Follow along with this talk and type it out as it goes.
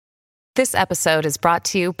This episode is brought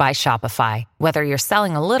to you by Shopify. Whether you're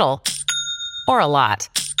selling a little or a lot,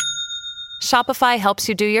 Shopify helps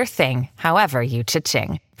you do your thing, however you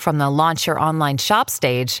cha-ching. From the launch your online shop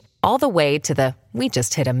stage, all the way to the we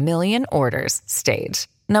just hit 1 million orders stage.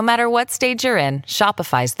 No matter what stage you're in,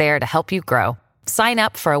 Shopify's there to help you grow. Sign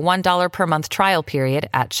up for a $1 per month trial period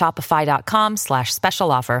at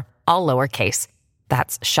shopify.com/special offer, all lowercase.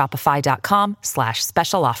 That's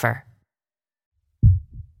shopify.com/special offer.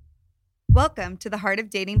 Welcome to the Heart of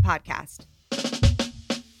Dating podcast.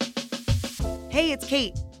 Hey, it's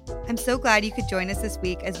Kate. I'm so glad you could join us this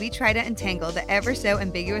week as we try to untangle the ever so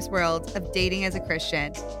ambiguous world of dating as a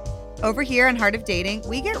Christian. Over here on Heart of Dating,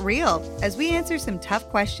 we get real as we answer some tough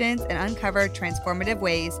questions and uncover transformative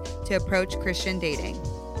ways to approach Christian dating.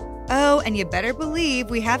 Oh, and you better believe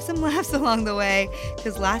we have some laughs along the way,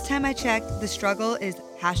 because last time I checked, the struggle is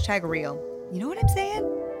 #real. You know what I'm saying?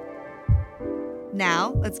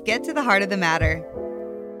 Now, let's get to the heart of the matter.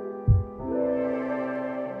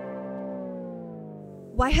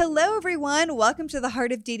 Why, hello, everyone. Welcome to the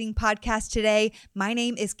Heart of Dating podcast today. My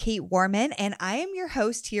name is Kate Warman, and I am your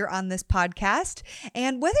host here on this podcast.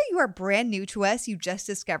 And whether you are brand new to us, you just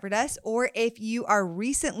discovered us, or if you are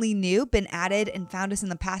recently new, been added and found us in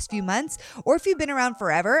the past few months, or if you've been around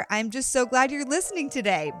forever, I'm just so glad you're listening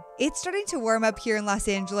today. It's starting to warm up here in Los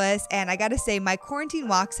Angeles, and I gotta say, my quarantine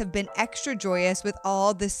walks have been extra joyous with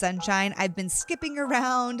all the sunshine. I've been skipping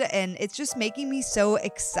around, and it's just making me so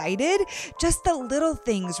excited. Just the little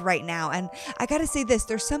things right now. And I gotta say this,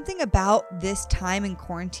 there's something about this time in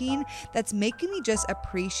quarantine that's making me just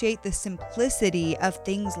appreciate the simplicity of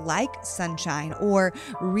things like sunshine or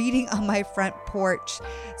reading on my front porch.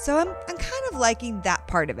 So I'm kind of liking that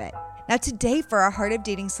part of it. Now today for our Heart of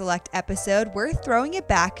Dating Select episode, we're throwing it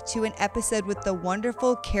back to an episode with the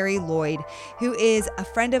wonderful Carrie Lloyd, who is a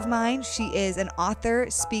friend of mine. She is an author,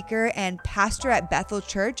 speaker, and pastor at Bethel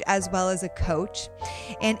Church, as well as a coach.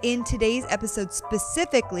 And in today's episode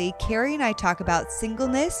specifically, Carrie and I talk about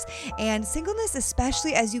singleness, and singleness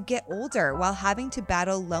especially as you get older while having to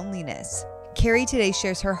battle loneliness. Carrie today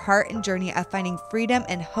shares her heart and journey of finding freedom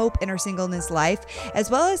and hope in her singleness life,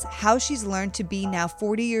 as well as how she's learned to be now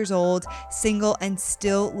 40 years old, single, and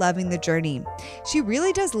still loving the journey. She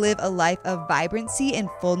really does live a life of vibrancy and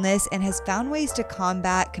fullness and has found ways to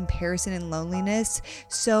combat comparison and loneliness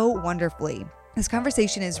so wonderfully. This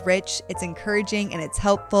conversation is rich, it's encouraging, and it's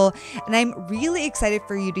helpful, and I'm really excited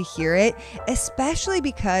for you to hear it, especially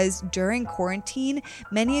because during quarantine,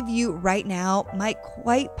 many of you right now might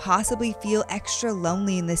quite possibly feel extra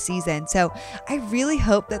lonely in this season. So I really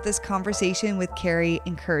hope that this conversation with Carrie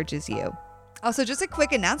encourages you. Also, just a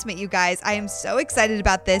quick announcement, you guys. I am so excited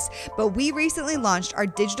about this, but we recently launched our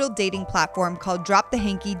digital dating platform called Drop the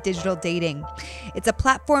Hanky Digital Dating. It's a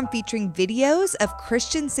platform featuring videos of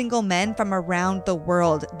Christian single men from around the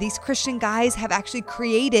world. These Christian guys have actually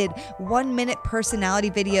created 1-minute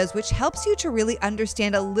personality videos, which helps you to really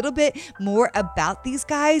understand a little bit more about these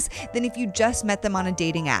guys than if you just met them on a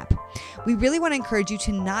dating app. We really want to encourage you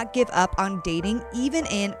to not give up on dating, even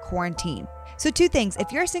in quarantine. So 2 things,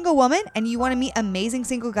 if you're a single woman and you want to meet amazing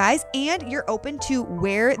single guys and you're open to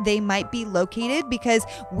where they might be located, because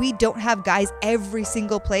we don't have guys every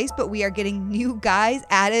single place, but we are getting new guys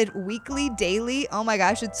added weekly, daily. Oh my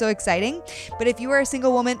gosh, it's so exciting. But if you are a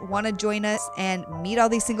single woman, want to join us and meet all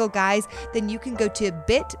these single guys, then you can go to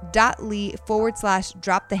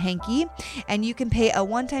bit.ly/dropthehanky and you can pay a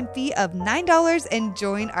one-time fee of $9 and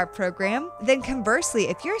join our program. Then conversely,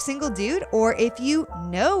 if you're a single dude or if you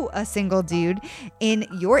know a single dude in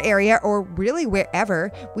your area or really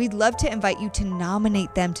wherever, we'd love to invite you to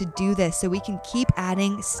nominate them to do this so we can keep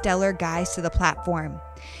adding stellar guys to the platform.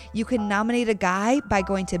 You can nominate a guy by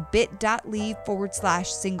going to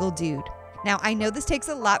bit.ly/single dude. Now, I know this takes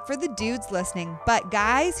a lot for the dudes listening, but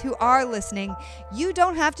guys who are listening, you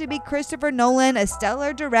don't have to be Christopher Nolan, a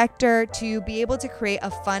stellar director, to be able to create a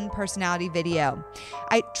fun personality video.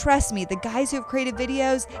 Trust me, the guys who have created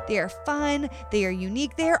videos, they are fun, they are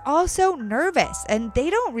unique, they are also nervous, and they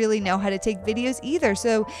don't really know how to take videos either.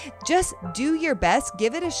 So just do your best,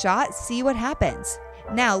 give it a shot, see what happens.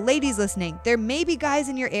 Now, ladies listening, there may be guys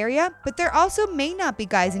in your area, but there also may not be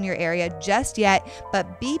guys in your area just yet,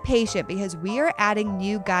 but be patient because we are adding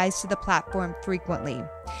new guys to the platform frequently.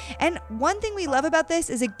 And one thing we love about this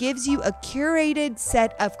is it gives you a curated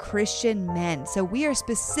set of Christian men. So we are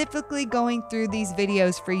specifically going through these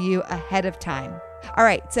videos for you ahead of time. All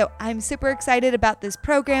right, so I'm super excited about this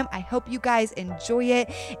program. I hope you guys enjoy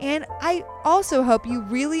it. And I also hope you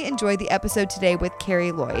really enjoy the episode today with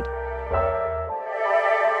Carrie Lloyd.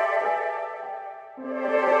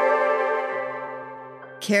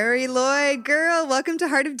 Carrie, Lloyd, girl, welcome to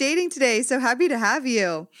Heart of Dating today. So happy to have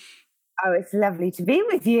you. Oh, it's lovely to be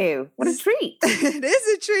with you. What a treat. It is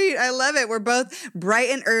a treat. I love it. We're both bright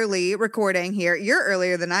and early recording here. You're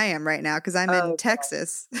earlier than I am right now because I'm in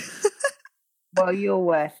Texas. Well, you're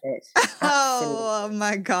worth it. Oh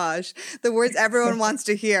my gosh. The words everyone wants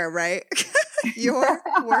to hear, right? You're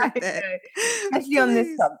worth it.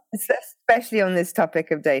 Especially on this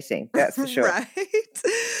topic of dating. That's for sure. Right.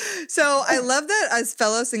 So I love that us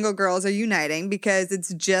fellow single girls are uniting because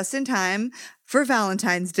it's just in time for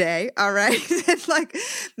Valentine's Day. All right. And like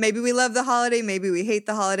maybe we love the holiday, maybe we hate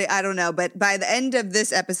the holiday. I don't know. But by the end of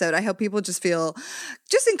this episode, I hope people just feel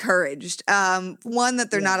just encouraged. One, that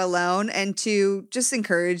they're not alone, and two, just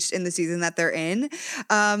encouraged in the season that they're in.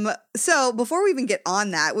 So before we even get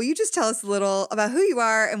on that, will you just tell us a little about who you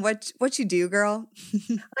are and what you do, girl?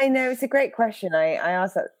 I know, it's a great question. I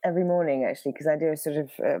ask that every morning, actually, because I do a sort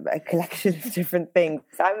of a collection of different things.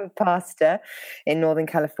 I'm a pastor in Northern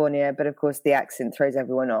California, but of course the accent throws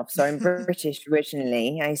everyone off. So I'm British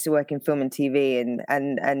originally. I used to work in film and TV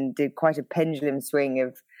and did quite a pendulum swing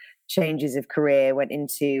of changes of career, went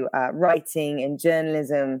into writing and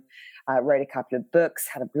journalism, wrote a couple of books,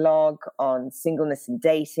 had a blog on singleness and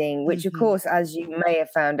dating, which of course, as you may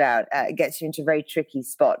have found out, gets you into a very tricky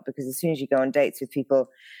spot because as soon as you go on dates with people,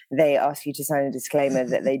 they ask you to sign a disclaimer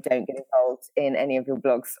that they don't get involved in any of your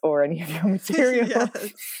blogs or any of your material.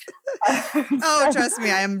 Yes. Oh, trust me,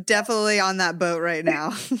 I am definitely on that boat right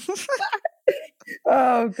now.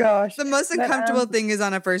 Oh gosh. The most uncomfortable thing is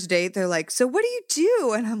on a first date, they're like, so what do you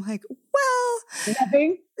do? And I'm like, well,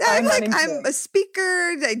 nothing. I'm a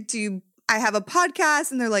speaker. I have a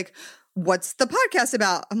podcast. And they're like, what's the podcast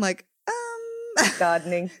about? I'm like,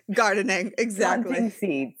 gardening. Exactly. Planting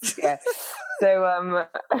seeds. Yeah. So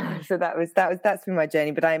that's been my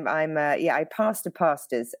journey. But I pastor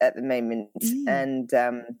pastors at the moment, and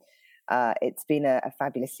it's been a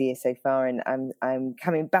fabulous year so far. And I'm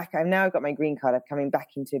coming back. I've got my green card. I'm coming back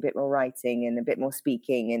into a bit more writing and a bit more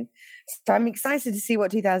speaking, and so I'm excited to see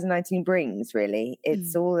what 2019 brings. Really,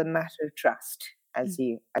 it's all a matter of trust, as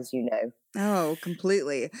you know. Oh,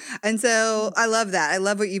 completely. And so I love that. I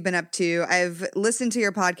love what you've been up to. I've listened to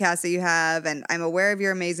your podcast that you have, and I'm aware of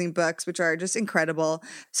your amazing books, which are just incredible.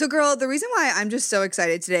 So girl, the reason why I'm just so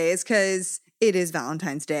excited today is because it is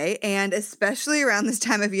Valentine's Day. And especially around this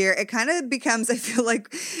time of year, it kind of becomes, I feel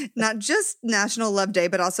like, not just National Love Day,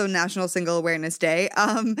 but also National Single Awareness Day.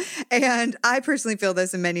 And I personally feel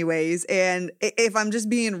this in many ways. And if I'm just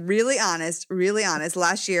being really honest,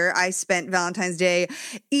 last year I spent Valentine's Day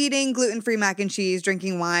eating gluten-free mac and cheese,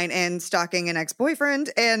 drinking wine, and stalking an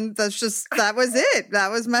ex-boyfriend. And that was it.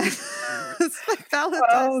 That was my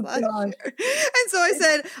Valentine's last year. And so I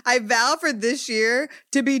said, I vow for this year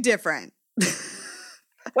to be different.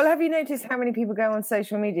 Well, have you noticed how many people go on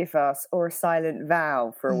social media fasts or a silent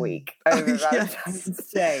vow for a week over Valentine's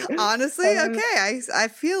Day? Honestly, okay, I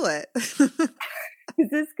feel it. Is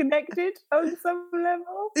this connected on some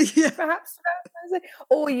level? Yeah. Perhaps.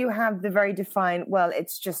 Or you have the very defined, well,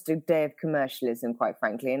 it's just a day of commercialism, quite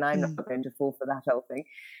frankly, and I'm not going to fall for that whole thing.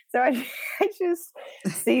 So I just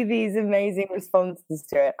see these amazing responses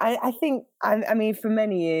to it. I think, for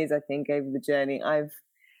many years, I think over the journey, we've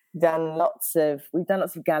done lots of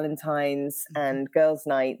Galentines and girls'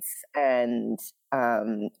 nights, and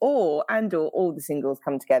or all the singles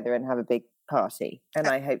come together and have a big party. And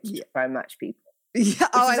I hope to try and match people. Yeah.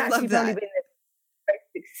 Oh, I love that. Been very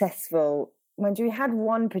successful. Mind you, we had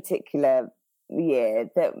one particular year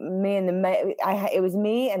that it was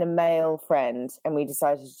me and a male friend, and we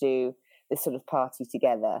decided to do this sort of party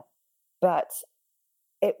together. But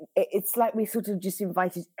it's like we sort of just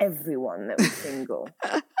invited everyone that was single.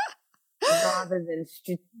 Rather than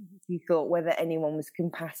strategically thought whether anyone was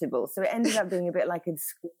compatible. So it ended up being a bit like a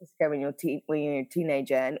school disco when you're a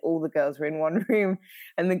teenager and all the girls were in one room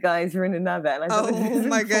and the guys were in another. And I thought, oh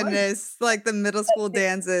my goodness, like the middle school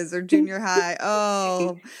dances or junior high.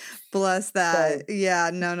 Oh, bless that. So,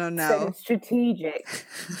 no. So strategic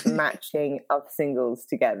matching of singles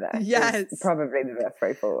together. Yes. Is probably the best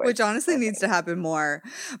way forward. Which honestly needs to happen more.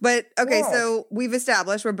 But okay, so we've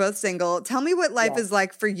established we're both single. Tell me what life is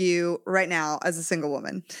like for you right now as a single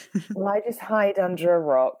woman. Well, I just hide under a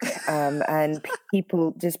rock and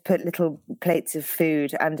people just put little plates of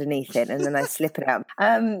food underneath it and then I slip it out.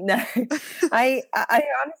 No, I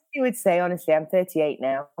honestly would say, I'm 38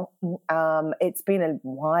 now. It's been a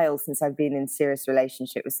while since I've been in serious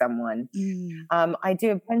relationship with someone. I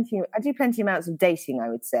do plenty amounts of dating, I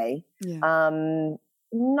would say. Yeah.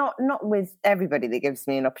 Not with everybody that gives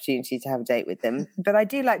me an opportunity to have a date with them, but I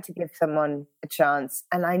do like to give someone a chance.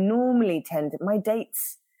 And I normally my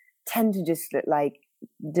dates tend to just look like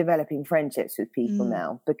developing friendships with people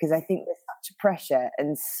now, because I think there's such a pressure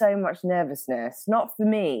and so much nervousness, not for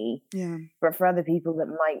me, but for other people that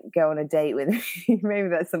might go on a date with me. Maybe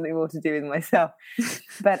that's something more to do with myself.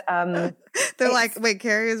 But they're like, wait,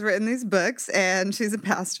 Carrie has written these books and she's a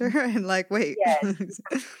pastor, and like, wait. Yes, guys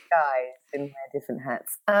in their different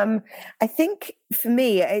hats. I think for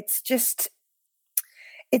me, it's just,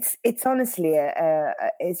 it's honestly,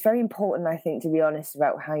 it's very important, I think, to be honest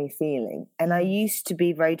about how you're feeling. And I used to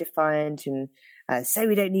be very defiant and say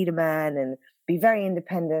we don't need a man and be very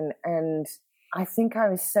independent. And I think I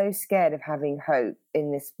was so scared of having hope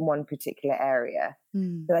in this one particular area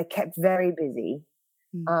that I kept very busy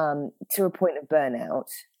to a point of burnout.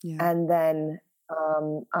 And then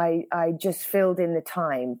I just filled in the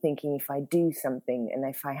time thinking, if I do something and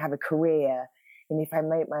if I have a career and if I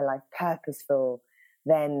make my life purposeful,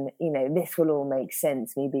 then, you know, this will all make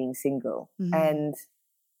sense, me being single. And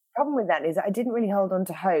the problem with that is I didn't really hold on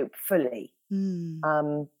to hope fully.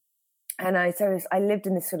 And I lived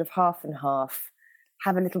in this sort of half and half,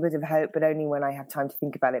 have a little bit of hope, but only when I have time to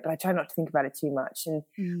think about it. But I try not to think about it too much. And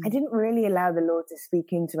I didn't really allow the Lord to speak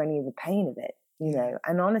into any of the pain of it, you know.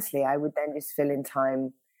 And honestly, I would then just fill in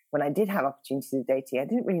time when I did have opportunities of dating. I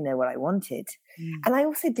didn't really know what I wanted. And I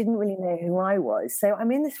also didn't really know who I was. So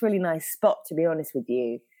I'm in this really nice spot, to be honest with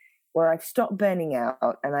you, where I've stopped burning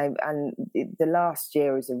out. And the last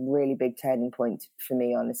year was a really big turning point for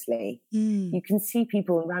me, honestly. You can see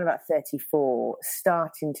people around about 34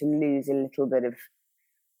 starting to lose a little bit of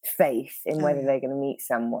faith in whether they're going to meet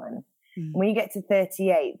someone. When you get to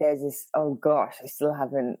 38, there's this, oh gosh, I still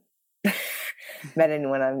haven't met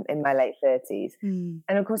anyone. I'm in my late 30s.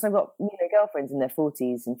 And of course I've got, you know, girlfriends in their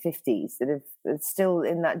 40s and 50s that are still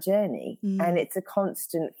in that journey. And it's a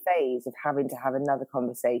constant phase of having to have another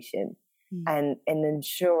conversation and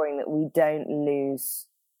ensuring that we don't lose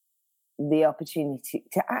the opportunity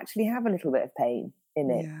to actually have a little bit of pain in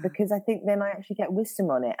it, because I think then I actually get wisdom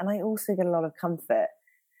on it. And I also get a lot of comfort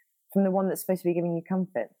from the one that's supposed to be giving you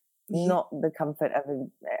comfort, not the comfort of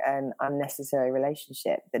an unnecessary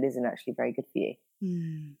relationship that isn't actually very good for you.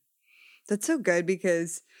 That's so good,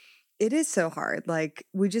 because it is so hard. Like,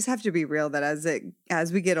 we just have to be real that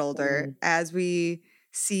as we get older, as we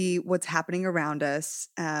see what's happening around us,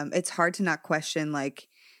 it's hard to not question, like,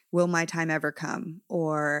 will my time ever come?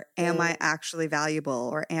 Or am I actually valuable?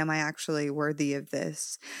 Or am I actually worthy of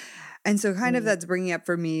this? And so kind of that's bringing up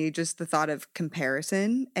for me just the thought of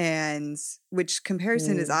comparison, and which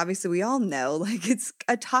comparison is obviously, we all know, like, it's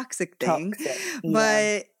a toxic thing,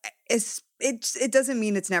 but it doesn't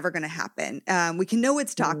mean it's never going to happen. We can know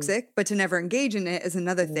it's toxic, but to never engage in it is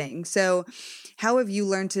another thing. So how have you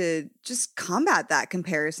learned to just combat that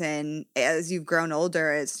comparison as you've grown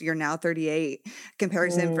older, as you're now 38,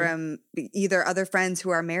 comparison from either other friends who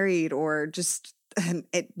are married or just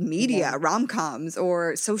media, rom-coms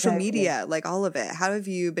or social media, like all of it? How have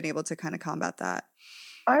you been able to kind of combat that?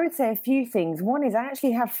 I would say a few things. One is I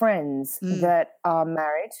actually have friends that are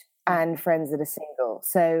married and friends that are single.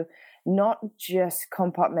 So not just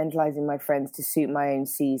compartmentalizing my friends to suit my own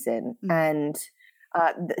season. And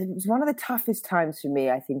it was one of the toughest times for me,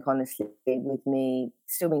 I think, honestly, with me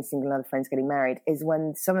still being single and other friends getting married, is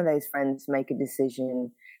when some of those friends make a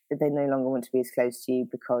decision that they no longer want to be as close to you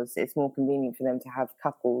because it's more convenient for them to have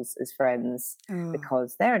couples as friends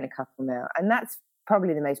because they're in a couple now. And that's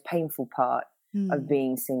probably the most painful part of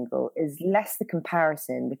being single, is less the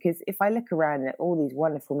comparison, because if I look around at all these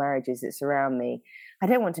wonderful marriages that surround me, I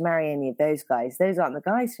don't want to marry any of those guys. Those aren't the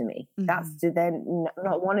guys for me. Then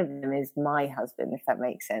not one of them is my husband, if that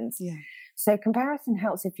makes sense. So comparison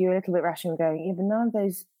helps if you're a little bit rational, going, yeah, but none of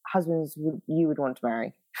those husbands you would want to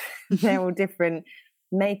marry. They're all different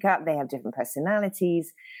makeup, they have different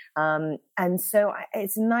personalities, and so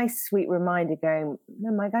it's a nice sweet reminder going,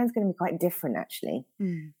 no, my guy's going to be quite different actually.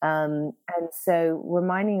 And so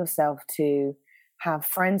reminding yourself to have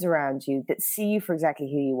friends around you that see you for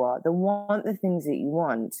exactly who you are, that want the things that you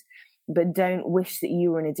want, but don't wish that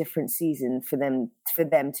you were in a different season for them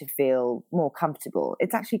to feel more comfortable.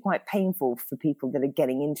 It's actually quite painful for people that are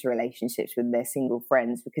getting into relationships with their single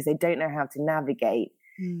friends because they don't know how to navigate.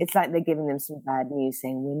 It's like they're giving them some bad news,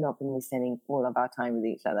 saying we're not going to be spending all of our time with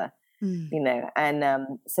each other, you know, and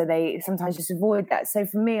so they sometimes just avoid that. So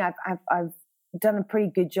for me, I've done a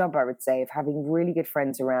pretty good job, I would say, of having really good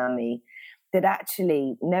friends around me that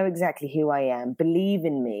actually know exactly who I am, believe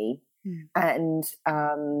in me, and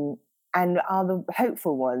are the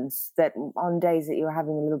hopeful ones that on days that you're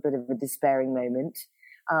having a little bit of a despairing moment,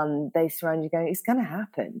 they surround you going, it's going to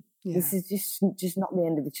happen. Yeah. This is just not the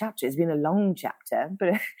end of the chapter. It's been a long chapter,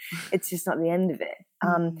 but it's just not the end of it.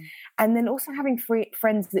 And then also having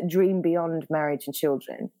friends that dream beyond marriage and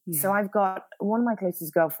children. Yeah. So I've got one of my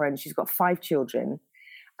closest girlfriends. She's got 5 children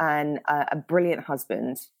and a brilliant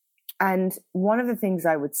husband. And one of the things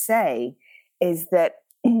I would say is that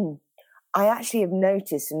I actually have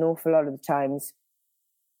noticed an awful lot of the times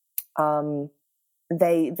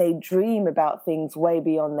they dream about things way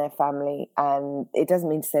beyond their family, and it doesn't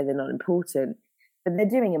mean to say they're not important, but they're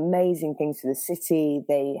doing amazing things for the city.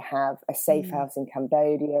 They have a safe house in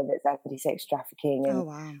Cambodia that's anti-sex trafficking,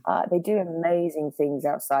 and they do amazing things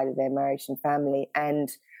outside of their marriage and family. And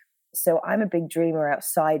so I'm a big dreamer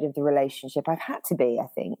outside of the relationship. I've had to be, I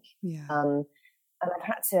think. Yeah. And I've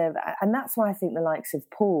had to, and that's why I think the likes of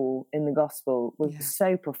Paul in the gospel was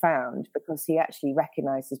so profound, because he actually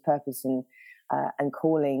recognized his purpose and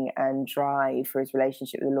calling and drive for his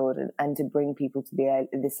relationship with the Lord, and to bring people to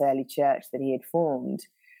this early church that he had formed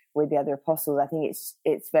with the other apostles. I think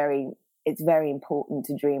it's very important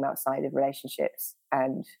to dream outside of relationships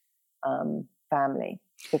and family,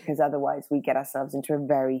 because otherwise we get ourselves into a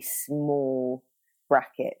very small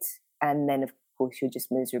bracket, and then of course you're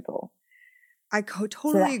just miserable. I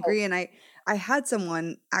totally agree. And I had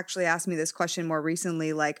someone actually ask me this question more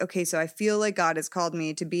recently, like, okay, so I feel like God has called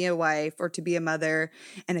me to be a wife or to be a mother,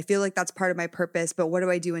 and I feel like that's part of my purpose, but what do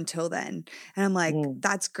I do until then? And I'm like,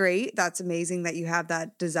 that's great. That's amazing that you have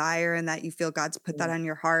that desire and that you feel God's put that on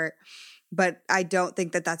your heart. But I don't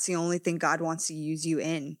think that that's the only thing God wants to use you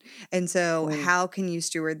in. And so how can you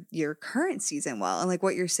steward your current season well? And like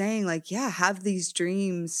what you're saying, like, have these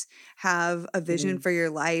dreams, have a vision for your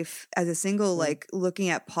life as a single, like looking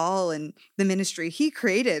at Paul and the ministry he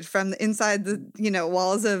created from the inside the,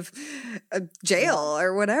 walls of a jail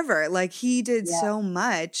or whatever. Like he did so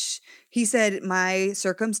much. He said, my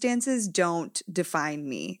circumstances don't define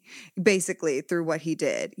me, basically, through what he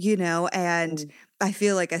did, and I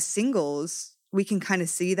feel like as singles, we can kind of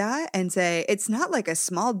see that and say, it's not like a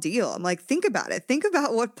small deal. I'm like, think about it. Think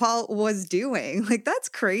about what Paul was doing. Like, that's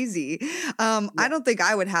crazy. I don't think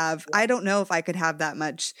I would have, I don't know if I could have that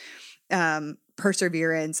much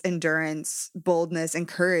perseverance, endurance, boldness, and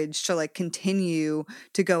courage to like continue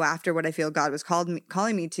to go after what I feel God was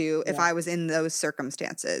calling me to if I was in those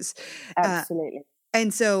circumstances. Absolutely.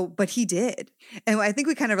 And so, but he did. And I think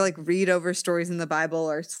we kind of like read over stories in the Bible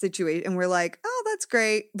or situation, and we're like, oh, that's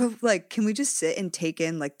great. But like, can we just sit and take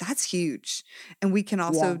in, like, that's huge. And we can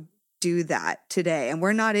also do that today. And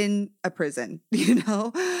we're not in a prison,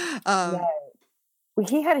 Well,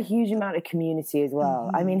 he had a huge amount of community as well.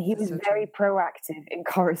 I mean, he was very proactive in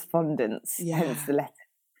correspondence, hence the letter.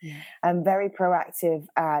 And very proactive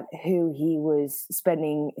at who he was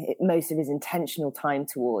spending most of his intentional time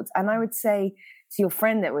towards. And I would say, to your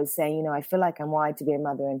friend that was saying, I feel like I'm wired to be a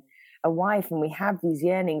mother and a wife, and we have these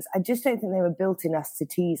yearnings, I just don't think they were built in us to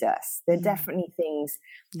tease us. They're definitely things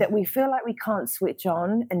that we feel like we can't switch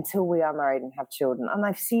on until we are married and have children. And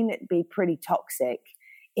I've seen it be pretty toxic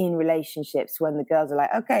in relationships when the girls are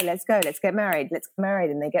like, okay, let's go, let's get married.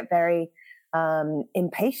 And they get very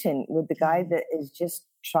impatient with the guy that is just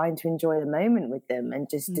trying to enjoy the moment with them and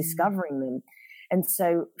just discovering them. And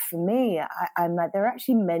so for me, I'm like, there are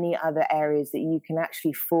actually many other areas that you can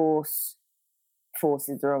actually force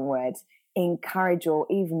is the wrong word, encourage or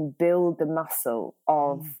even build the muscle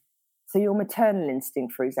of, so your maternal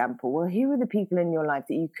instinct, for example. Well, who are the people in your life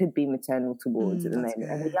that you could be maternal towards at the moment?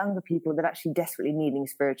 And the younger people that are actually desperately needing a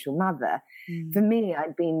spiritual mother. For me,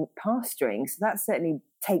 I'd been pastoring, so that certainly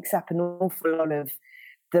takes up an awful lot of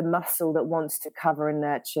the muscle that wants to cover and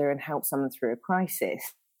nurture and help someone through a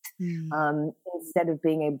crisis. Instead of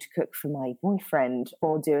being able to cook for my boyfriend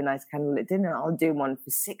or do a nice candlelit dinner, I'll do one for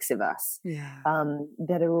 6 of us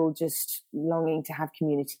that are all just longing to have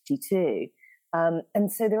community too.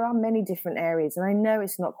 And so there are many different areas, and I know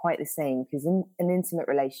it's not quite the same, because in an intimate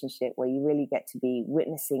relationship where you really get to be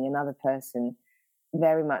witnessing another person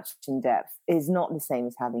very much in depth is not the same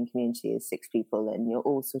as having community as 6 people, and you're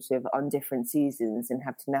all sort of on different seasons and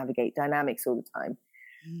have to navigate dynamics all the time.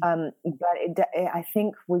 But I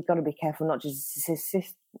think we've got to be careful not just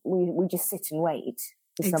we just sit and wait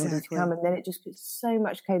for somebody to come, and then it just puts so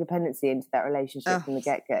much codependency into that relationship from the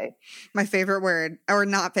get-go. My favorite word, or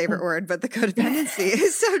not favorite word, but the codependency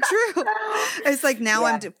is so true. It's like now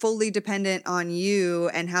I'm fully dependent on you,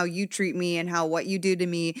 and how you treat me and how what you do to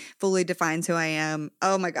me fully defines who I am.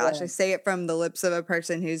 Oh my gosh, I say it from the lips of a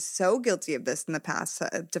person who's so guilty of this in the past,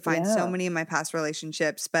 defined so many of my past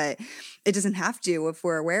relationships, but it doesn't have to if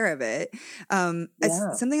we're aware of it.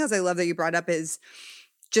 Something else I love that you brought up is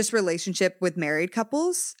just relationship with married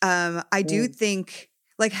couples. I do think,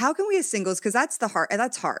 Like, how can we as singles, because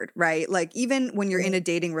that's hard, right? Like, even when you're in a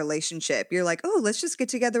dating relationship, you're like, oh, let's just get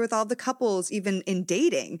together with all the couples, even in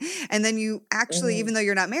dating. And then you actually, even though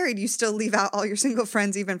you're not married, you still leave out all your single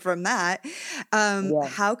friends, even from that.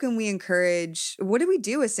 How can we encourage, what do we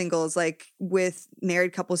do as singles, like with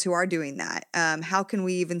married couples who are doing that? How can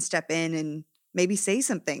we even step in and maybe say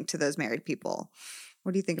something to those married people?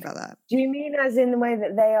 What do you think about that? Do you mean as in the way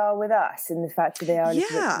that they are with us, and the fact that they are a little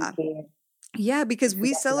bit cheeky? Yeah, because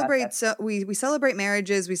we celebrate we celebrate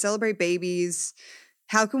marriages, we celebrate babies.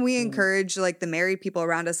 How can we encourage like the married people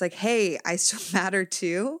around us, like, hey, I still matter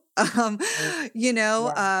too,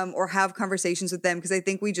 or have conversations with them, because I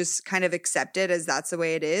think we just kind of accept it as that's the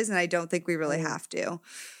way it is, and I don't think we really have to.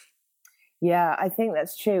 Yeah, I think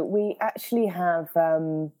that's true. We actually have,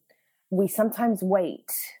 we sometimes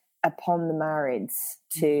wait upon the marrieds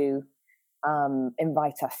to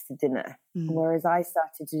invite us to dinner, whereas I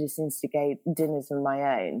started to just instigate dinners of my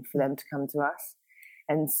own for them to come to us.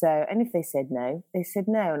 And if they said no, they said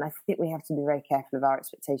no. And I think we have to be very careful of our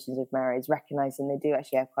expectations of marriage, recognizing they do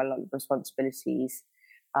actually have quite a lot of responsibilities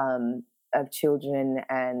of children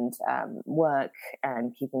and work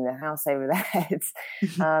and keeping the house over their heads.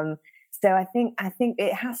 So I think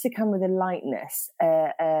it has to come with a lightness,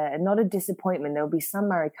 not a disappointment. There'll be some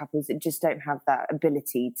married couples that just don't have that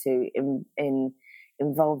ability to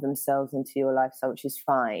involve themselves into your lifestyle, which is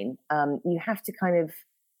fine. You have to kind of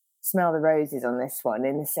smell the roses on this one,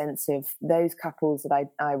 in the sense of those couples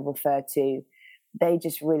that I refer to, they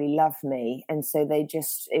just really love me, and so they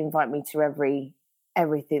just invite me to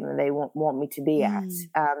everything that they want me to be at.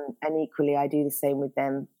 And equally, I do the same with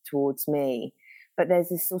them towards me. But there's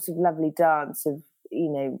this sort of lovely dance of,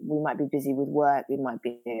 we might be busy with work, we might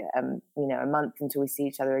be, a month until we see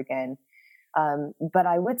each other again. But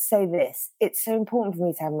I would say this, it's so important for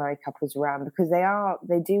me to have married couples around, because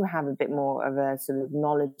they do have a bit more of a sort of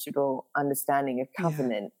knowledgeable understanding of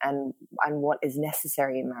covenant and what is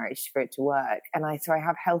necessary in marriage for it to work. And so I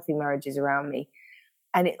have healthy marriages around me.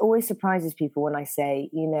 And it always surprises people when I say,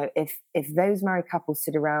 if those married couples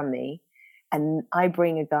sit around me and I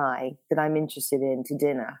bring a guy that I'm interested in to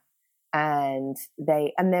dinner, and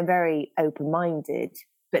they're very open-minded,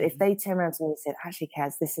 but if they turn around to me and said, actually,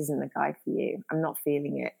 Kaz, this isn't the guy for you, I'm not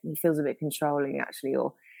feeling it, he feels a bit controlling actually,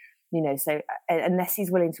 or, so unless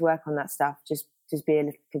he's willing to work on that stuff, just be a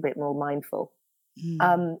little bit more mindful.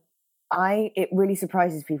 It really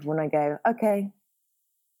surprises people when I go, okay,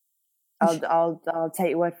 I'll take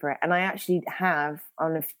your word for it. And I actually have,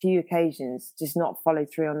 on a few occasions, just not followed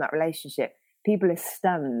through on that relationship. People are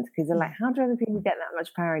stunned, because they're like, how do other people get that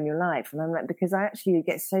much power in your life? And I'm like, because I actually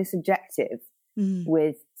get so subjective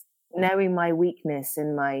with knowing my weakness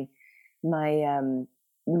and my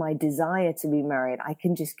desire to be married. I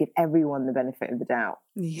can just give everyone the benefit of the doubt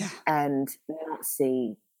and not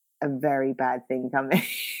see a very bad thing coming.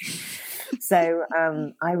 So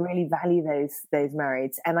I really value those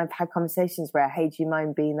marrieds. And I've had conversations where, hey, do you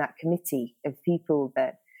mind being that committee of people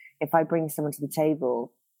that if I bring someone to the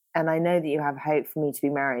table, and I know that you have hope for me to be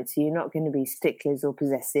married, so you're not going to be sticklers or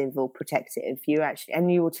possessive or protective.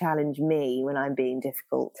 And you will challenge me when I'm being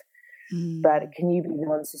difficult. But can you be the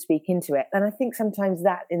ones to speak into it? And I think sometimes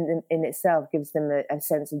that in itself gives them a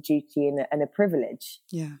sense of duty and a privilege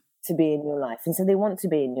to be in your life. And so they want to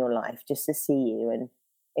be in your life just to see you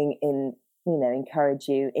and encourage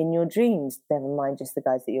you in your dreams, never mind just the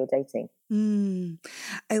guys that you're dating.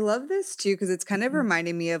 I love this too, because it's kind of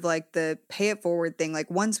reminding me of like the pay it forward thing. Like,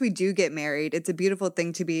 once we do get married, it's a beautiful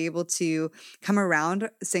thing to be able to come around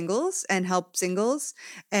singles and help singles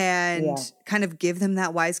and kind of give them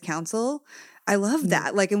that wise counsel. I love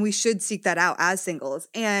that. Like, and we should seek that out as singles.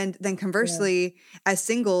 And then conversely, as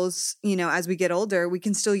singles, as we get older, we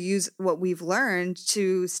can still use what we've learned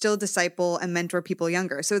to still disciple and mentor people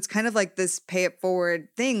younger. So it's kind of like this pay it forward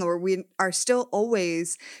thing, where we are still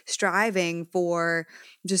always striving for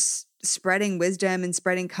just spreading wisdom and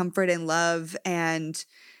spreading comfort and love and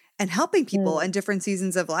helping people in different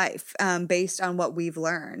seasons of life based on what we've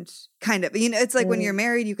learned. Kind of, it's like when you're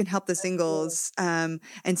married, you can help the singles, and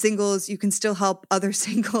singles, you can still help other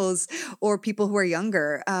singles or people who are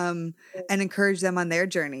younger and encourage them on their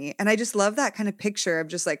journey. And I just love that kind of picture of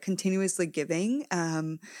just like continuously giving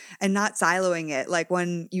and not siloing it. Like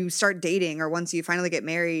when you start dating or once you finally get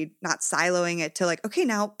married, not siloing it to like, okay,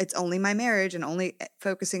 now it's only my marriage and only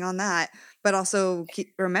focusing on that, but also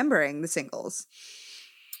keep remembering the singles.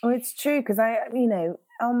 Oh, it's true, because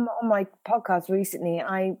on my podcast recently,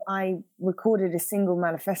 I recorded a single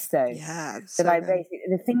manifesto. So that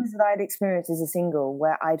the things that I'd experienced as a single,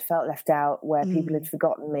 where I'd felt left out, where people had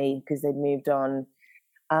forgotten me because they'd moved on,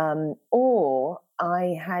 or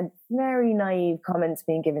I had very naive comments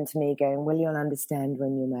being given to me going, well, you'll understand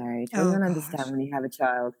when you're married. Well, you'll understand when you have a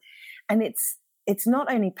child. And it's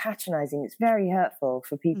not only patronizing, it's very hurtful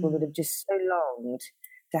for people that have just so longed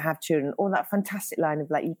to have children. Or that fantastic line of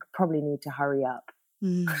like, you probably need to hurry up.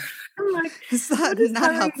 I'm like, is that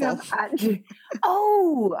not helpful?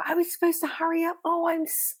 Oh, I was supposed to hurry up. Oh,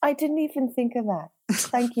 I didn't even think of that.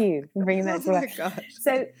 Thank you for bringing that to life.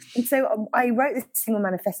 So I wrote this single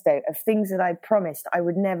manifesto of things that I promised I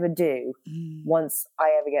would never do once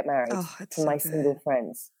I ever get married to my single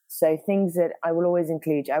friends. So things that I will always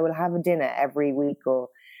include. I will have a dinner every week or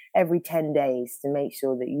every 10 days to make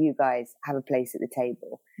sure that you guys have a place at the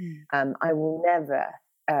table. I will never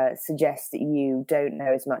suggest that you don't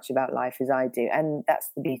know as much about life as I do. And that's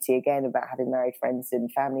the beauty, again, about having married friends and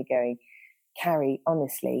family going, Carrie,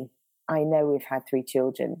 honestly, I know we've had 3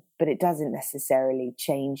 children, but it doesn't necessarily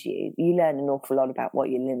change you. You learn an awful lot about what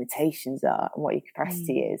your limitations are and what your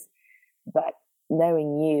capacity is. But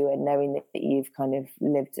knowing you and knowing that you've kind of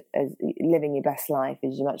living your best life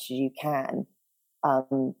as much as you can,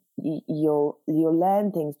 you'll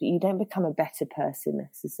learn things, but you don't become a better person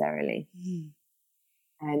necessarily.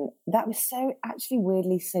 And that was so actually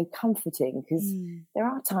weirdly so comforting, because there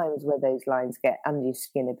are times where those lines get under your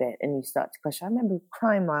skin a bit and you start to question. I remember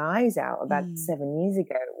crying my eyes out about 7 years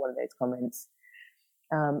ago at one of those comments.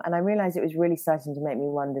 And I realized it was really starting to make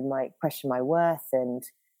me question my worth, and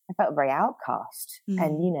I felt very outcast.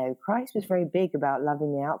 And, you know, Christ was very big about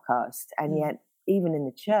loving the outcast. And yet, even in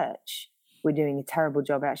the church, we're doing a terrible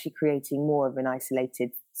job actually creating more of an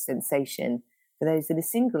isolated sensation for those that are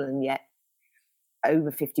single. And yet,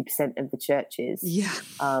 over 50% of the churches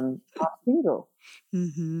are single,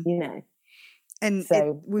 you know. And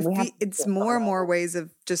so it's more and more ways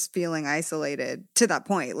of just feeling isolated to that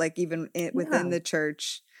point, like even within the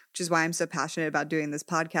church, which is why I'm so passionate about doing this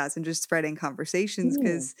podcast and just spreading conversations,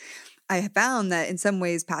 because I have found that in some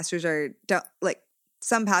ways pastors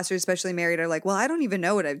some pastors, especially married, are like, well, I don't even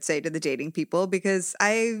know what I'd say to the dating people because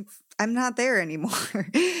I'm not there anymore.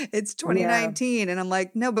 It's 2019. And I'm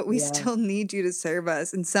like, no, but we still need you to serve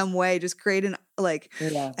us in some way. Just create an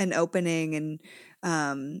opening.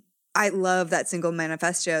 And I love that single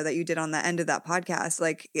manifesto that you did on the end of that podcast,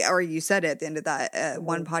 or you said it at the end of that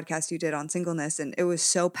one podcast you did on singleness. And it was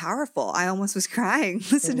so powerful. I almost was crying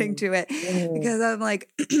listening to it because I'm like,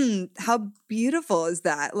 how beautiful is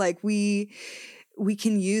that? Like we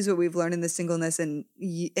can use what we've learned in the singleness and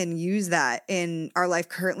use that in our life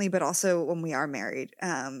currently, but also when we are married,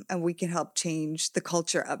 and we can help change the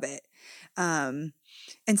culture of it. And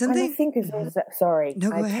something I think is also, sorry,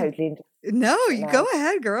 no, go ahead. You go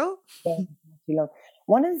ahead, girl.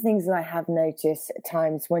 One of the things that I have noticed at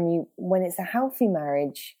times when it's a healthy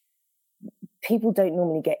marriage, people don't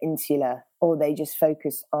normally get insular, or they just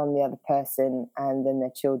focus on the other person and then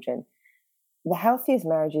their children. The healthiest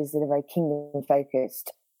marriages that are very kingdom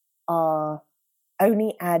focused are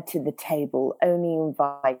only add to the table, only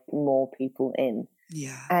invite more people in.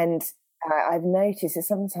 Yeah. And I've noticed that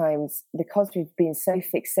sometimes, because we've been so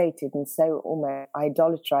fixated and so almost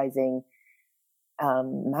idolatrizing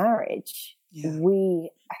marriage,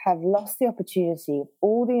 we have lost the opportunity of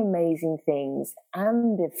all the amazing things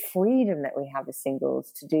and the freedom that we have as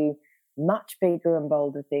singles to do much bigger and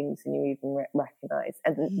bolder things than you even recognize.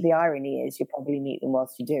 And the irony is you probably meet them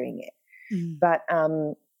whilst you're doing it. But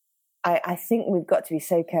I think we've got to be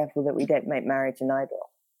so careful that we don't make marriage an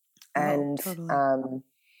idol. And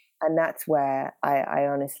that's where I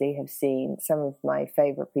honestly have seen some of my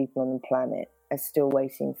favorite people on the planet are still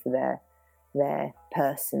waiting for their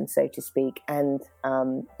person, so to speak. And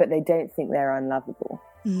but they don't think they're unlovable.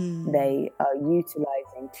 They are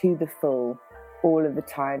utilizing to the full all of the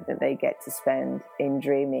time that they get to spend in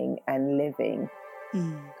dreaming and living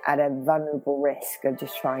at a vulnerable risk of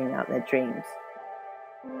just trying out their dreams.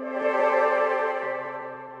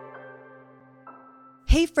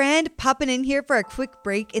 Hey friend, popping in here for a quick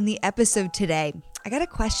break in the episode today. I got a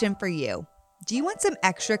question for you. Do you want some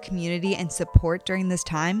extra community and support during this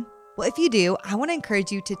time? Well, if you do, I want to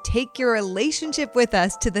encourage you to take your relationship with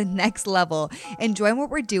us to the next level and join what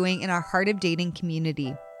we're doing in our Heart of Dating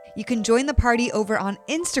community. You can join the party over on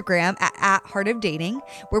Instagram at Heart of Dating,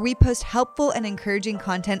 where we post helpful and encouraging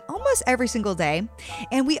content almost every single day.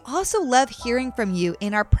 And we also love hearing from you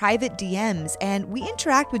in our private DMs, and we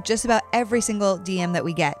interact with just about every single DM that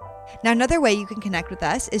we get. Now, another way you can connect with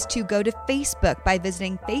us is to go to Facebook by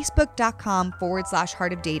visiting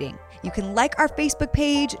facebook.com/Heart of Dating. You can like our Facebook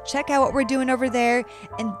page, check out what we're doing over there,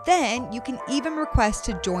 and then you can even request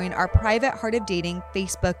to join our private Heart of Dating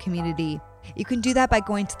Facebook community. You can do that by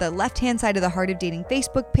going to the left-hand side of the Heart of Dating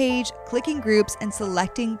Facebook page, clicking groups, and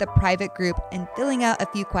selecting the private group and filling out a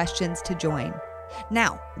few questions to join.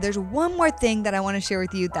 Now, there's one more thing that I want to share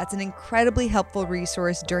with you that's an incredibly helpful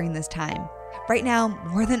resource during this time. Right now,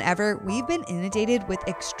 more than ever, we've been inundated with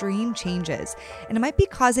extreme changes, and it might be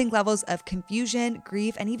causing levels of confusion,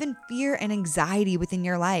 grief, and even fear and anxiety within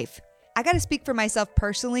your life. I got to speak for myself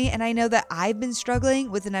personally, and I know that I've been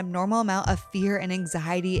struggling with an abnormal amount of fear and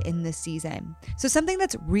anxiety in this season. So something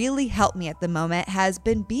that's really helped me at the moment has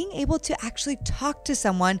been being able to actually talk to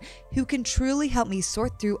someone who can truly help me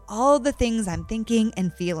sort through all the things I'm thinking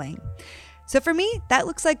and feeling. So for me, that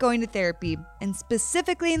looks like going to therapy. And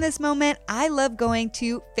specifically in this moment, I love going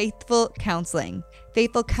to Faithful Counseling.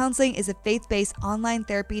 Faithful Counseling is a faith-based online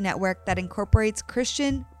therapy network that incorporates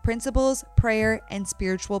Christian principles, prayer, and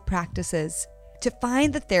spiritual practices. To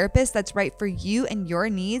find the therapist that's right for you and your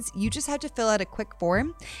needs, you just have to fill out a quick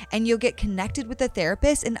form and you'll get connected with a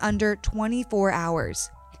therapist in under 24 hours.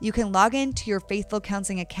 You can log into your Faithful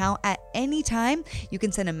Counseling account at any time. You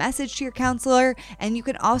can send a message to your counselor, and you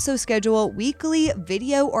can also schedule weekly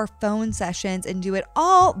video or phone sessions and do it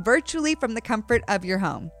all virtually from the comfort of your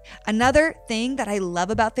home. Another thing that I love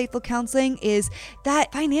about Faithful Counseling is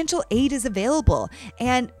that financial aid is available.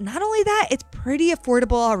 And not only that, it's pretty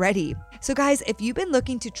affordable already. So guys, if you've been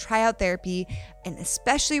looking to try out therapy, and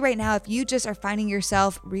especially right now, if you just are finding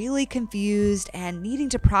yourself really confused and needing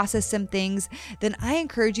to process some things, then I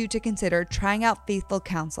encourage you to consider trying out Faithful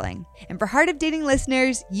Counseling. And for Heart of Dating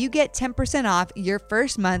listeners, you get 10% off your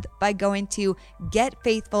first month by going to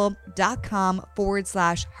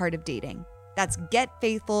getfaithful.com/Heart of Dating. That's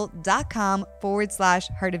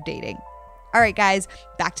getfaithful.com/Heart of Dating. All right, guys,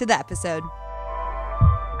 back to the episode.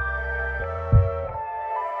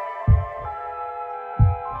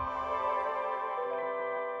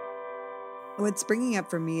 What's bringing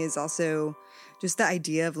up for me is also just the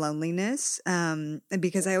idea of loneliness. And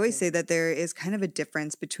because I always say that there is kind of a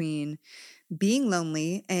difference between being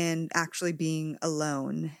lonely and actually being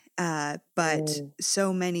alone. But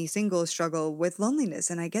so many singles struggle with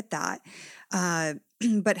loneliness, and I get that.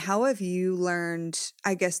 But how have you learned,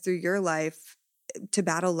 I guess, through your life to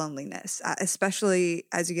battle loneliness, especially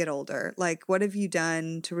as you get older? Like, what have you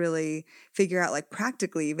done to really figure out, like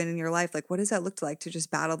practically, even in your life, like what does that look like to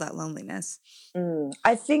just battle that loneliness?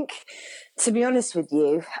 I think, to be honest with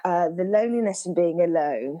you, the loneliness and being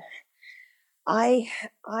alone, my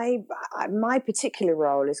particular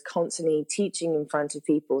role is constantly teaching in front of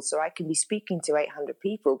people. So I can be speaking to 800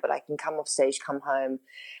 people, but I can come off stage, come home,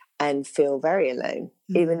 and feel very alone,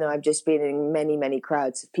 even though I've just been in many, many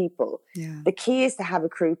crowds of people. Yeah. The key is to have a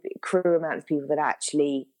crew amount of people that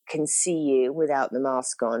actually can see you without the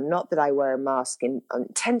mask on. Not that I wear a mask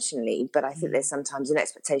intentionally, but I think there's sometimes an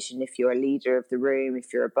expectation if you're a leader of the room,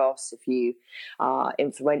 if you're a boss, if you are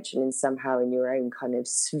influential in somehow in your own kind of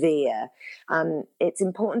sphere. It's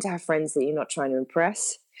important to have friends that you're not trying to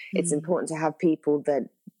impress. It's important to have people that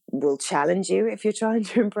will challenge you if you're trying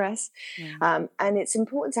to impress. And it's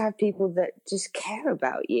important to have people that just care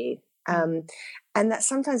about you. And that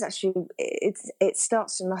sometimes actually it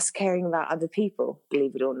starts from us caring about other people,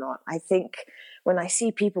 believe it or not. I think when I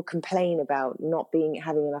see people complain about not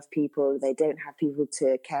having enough people, they don't have people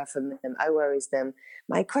to care for them, oh, where is them?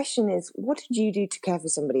 My question is, what did you do to care for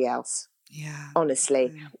somebody else? Yeah, honestly.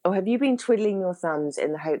 Yeah. Or have you been twiddling your thumbs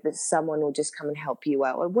in the hope that someone will just come and help you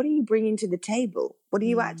out? Or what are you bringing to the table? What are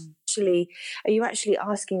you are you actually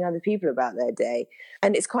asking other people about their day?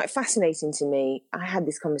 And it's quite fascinating to me. I had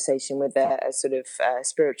this conversation with a sort of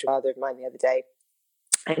spiritual father of mine the other day.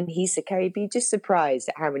 And he said, Carrie, be just surprised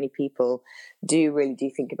at how many people really do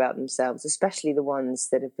think about themselves, especially the ones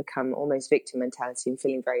that have become almost victim mentality and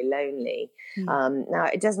feeling very lonely. Now,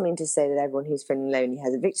 it doesn't mean to say that everyone who's feeling lonely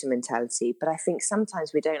has a victim mentality, but I think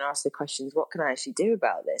sometimes we don't ask the questions, what can I actually do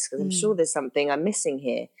about this? Because I'm sure there's something I'm missing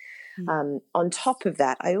here. On top of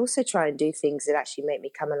that, I also try and do things that actually make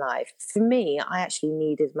me come alive. For me, I actually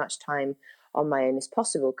need as much time on my own as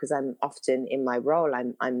possible because I'm often in my role,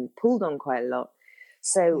 I'm pulled on quite a lot.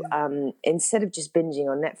 So instead of just binging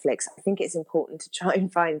on Netflix, I think it's important to try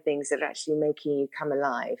and find things that are actually making you come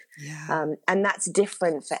alive. Yeah. And that's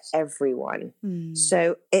different for everyone.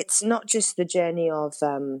 So it's not just the journey of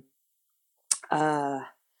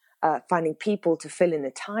finding people to fill in the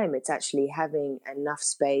time. It's actually having enough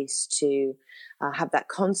space to have that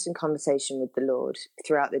constant conversation with the Lord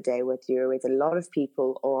throughout the day, whether you're with a lot of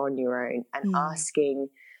people or on your own, and asking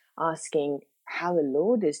asking how the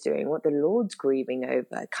Lord is doing, what the Lord's grieving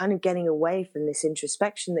over, kind of getting away from this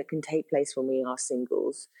introspection that can take place when we are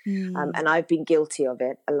singles. And I've been guilty of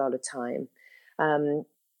it a lot of time.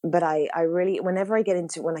 But I really, whenever I get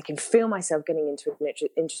into, when I can feel myself getting into an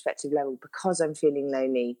introspective level because I'm feeling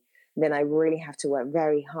lonely, then I really have to work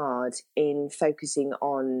very hard in focusing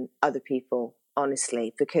on other people,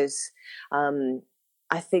 honestly, because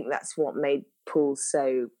I think that's what made Paul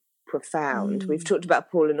so profound. We've talked about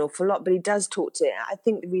Paul an awful lot, but he does talk to, I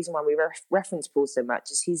think the reason why we reference Paul so much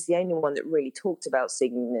is he's the only one that really talked about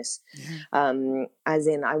singleness. As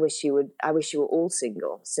in, I wish you were all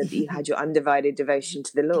single so that you had your undivided devotion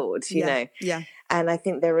to the Lord, you know? Yeah. And I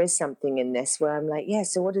think there is something in this where I'm like, yeah,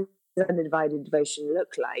 so what does undivided devotion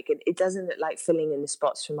look like? And it doesn't look like filling in the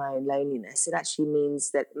spots for my own loneliness. It actually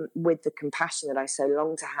means that with the compassion that I so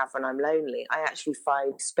long to have when I'm lonely, I actually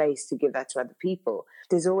find space to give that to other people.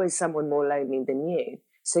 There's always someone more lonely than you,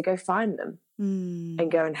 so go find them and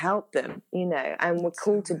go and help them, you know. And we're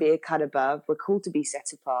called to be a cut above, we're called to be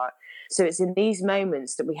set apart. So it's in these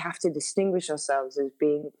moments that we have to distinguish ourselves as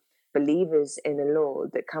being believers in the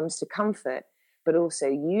Lord that comes to comfort, but also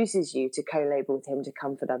uses you to co-labor with him to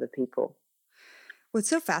comfort other people. What's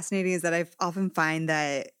so fascinating is that I often find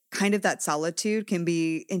that kind of that solitude can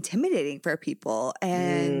be intimidating for people.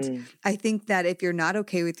 And I think that if you're not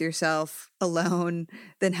okay with yourself alone,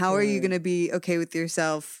 then how are you going to be okay with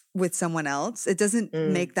yourself with someone else? It doesn't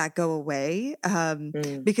make that go away.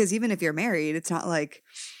 Because even if you're married, it's not like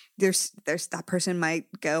there's that person might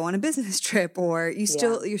go on a business trip, or you're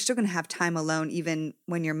still going to have time alone even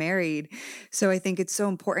when you're married. So I think it's so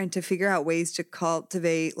important to figure out ways to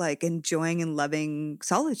cultivate like enjoying and loving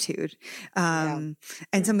solitude. And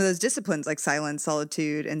some of those disciplines like silence,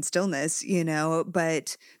 solitude, and stillness, you know,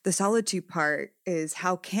 but the solitude part is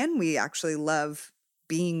how can we actually love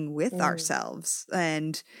being with ourselves?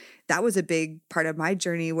 And that was a big part of my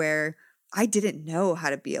journey where I didn't know how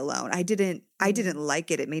to be alone. I didn't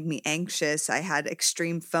like it. It made me anxious. I had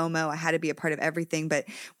extreme FOMO. I had to be a part of everything. But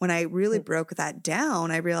when I really broke that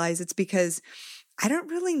down, I realized it's because I don't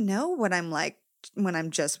really know what I'm like when I'm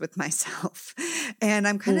just with myself. And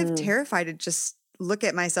I'm kind of terrified to just look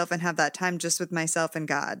at myself and have that time just with myself and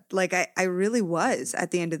God. Like I really was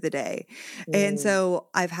at the end of the day. And so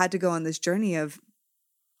I've had to go on this journey of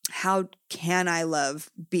how can I love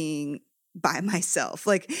being by myself?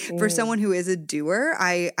 Like for someone who is a doer,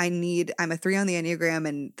 I'm a 3 on the Enneagram,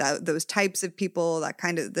 and those types of people, that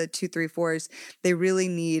kind of the 2, 3, 4s, they really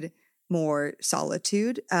need more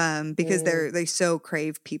solitude because they so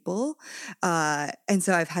crave people. And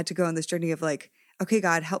so I've had to go on this journey of like, okay,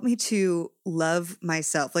 God, help me to love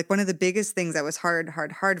myself. Like one of the biggest things that was hard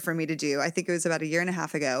for me to do, I think it was about 1.5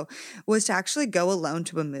 years ago, was to actually go alone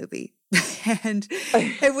to a movie. And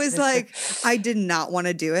it was like, I did not want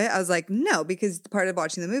to do it. I was like, no, because part of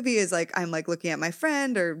watching the movie is like, I'm like looking at my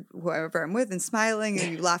friend or whoever I'm with and smiling,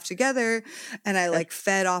 and you laugh together. And I like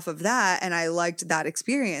fed off of that, and I liked that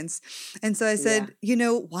experience. And so I said, you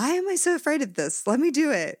know, why am I so afraid of this? Let me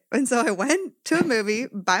do it. And so I went to a movie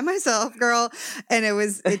by myself, girl. And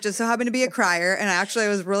it just so happened to be a crier. And I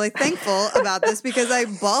was really thankful about this because I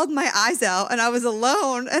bawled my eyes out and I was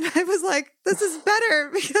alone. And I was like, this is better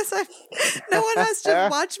because no one has to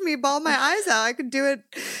watch me bawl my eyes out. I could do it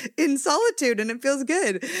in solitude and it feels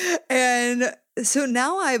good. And so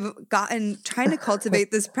now I've trying to cultivate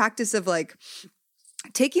this practice of like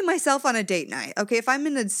taking myself on a date night. Okay, if I'm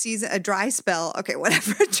in a dry spell, okay,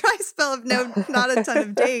 whatever, a dry spell of not a ton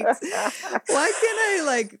of dates, why can't I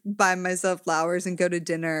like buy myself flowers and go to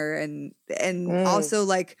dinner and also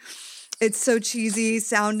like, it's so cheesy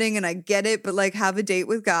sounding and I get it, but like have a date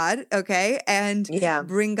with God, okay? And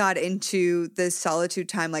bring God into this solitude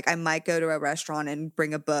time. Like I might go to a restaurant and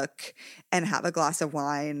bring a book and have a glass of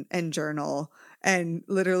wine and journal and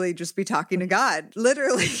literally just be talking to God.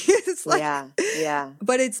 Literally. It's like,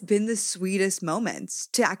 but it's been the sweetest moments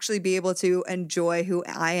to actually be able to enjoy who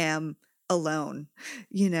I am alone,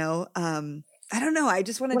 you know? I don't know. I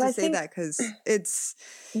just wanted to say that because it's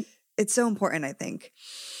so important, I think.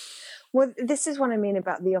 Well, this is what I mean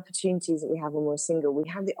about the opportunities that we have when we're single. We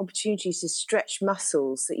have the opportunities to stretch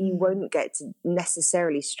muscles that you won't get to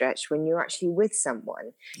necessarily stretch when you're actually with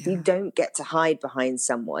someone. You don't get to hide behind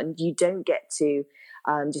someone. You don't get to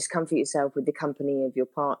just comfort yourself with the company of your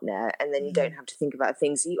partner, and then you don't have to think about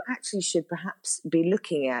things that you actually should perhaps be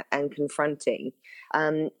looking at and confronting.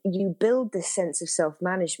 You build this sense of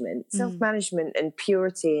self-management and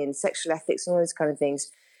purity and sexual ethics and all those kind of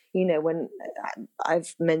things. you know, when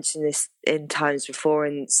I've mentioned this in times before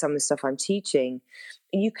in some of the stuff I'm teaching,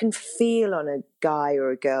 you can feel on a guy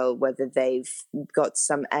or a girl whether they've got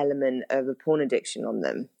some element of a porn addiction on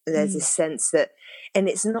them. There's a sense that, and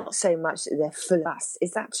it's not so much that they're full of us,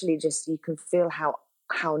 it's actually just you can feel how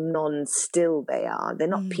non-still they are. They're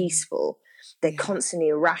not peaceful. They're constantly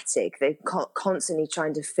erratic. They're constantly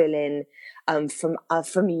trying to fill in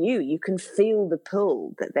from you. You can feel the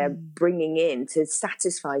pull that they're bringing in to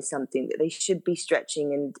satisfy something that they should be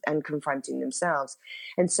stretching and confronting themselves.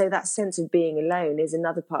 And so that sense of being alone is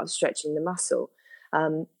another part of stretching the muscle.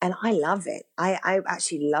 And I love it. I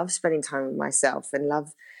actually love spending time with myself and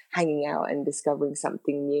love hanging out and discovering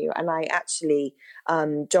something new. And I actually,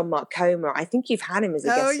 John Mark Comer, I think you've had him as a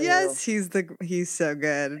guest. Oh yes, he's so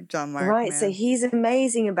good, John Mark. Right, man. so he's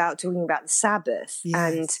amazing about talking about the Sabbath. Yes.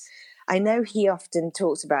 And I know he often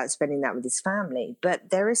talks about spending that with his family, but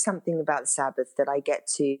there is something about the Sabbath that I get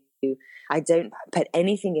to. I don't put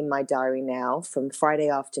anything in my diary now from Friday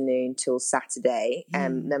afternoon till Saturday,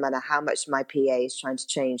 no matter how much my PA is trying to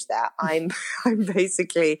change that. I'm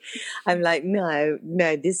like, no,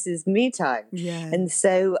 this is me time. Yeah. And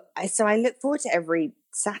so I look forward to every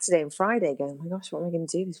Saturday and Friday going, oh my gosh, what am I going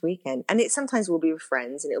to do this weekend? And it sometimes will be with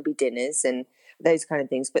friends and it'll be dinners and those kind of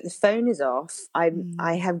things. But the phone is off. I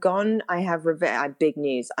have big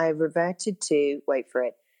news. I have reverted to, wait for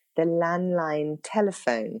it, the landline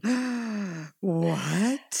telephone.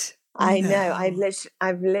 What? I know.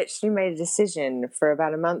 I've literally made a decision for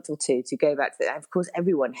about a month or two to go back to that. Of course,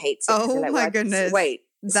 everyone hates it. Oh my goodness. Wait,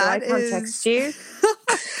 so I can't text you?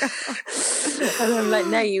 And I'm like,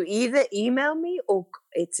 no, you either email me or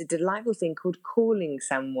it's a delightful thing called calling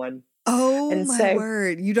someone. Oh, and my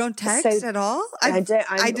word. You don't text at all? I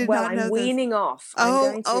did not know I'm weaning off.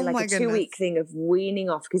 I'm going through like a 2-week thing of weaning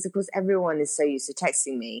off because, of course, everyone is so used to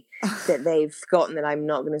texting me that they've forgotten that I'm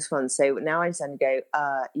not going to respond. So now I'm starting to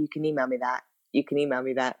go, you can email me that. You can email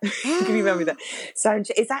me that. You can email me that. So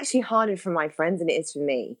it's actually harder for my friends than it is for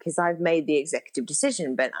me because I've made the executive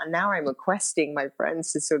decision. But now I'm requesting my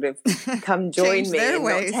friends to sort of come join me and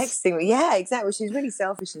not texting me. Yeah, exactly. Which is really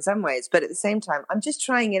selfish in some ways. But at the same time, I'm just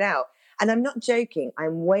trying it out. And I'm not joking.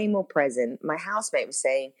 I'm way more present. My housemate was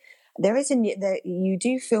saying, you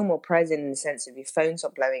do feel more present in the sense of your phone's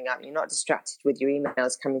not blowing up. You're not distracted with your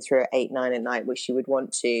emails coming through at 8, 9 at night, which you would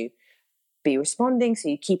want to be responding. So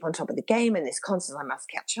you keep on top of the game and this constant, I must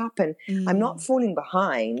catch up. And I'm not falling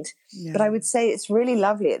behind. Yeah. But I would say it's really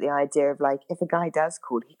lovely at the idea of like, if a guy does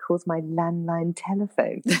call, he calls my landline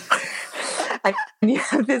telephone. And you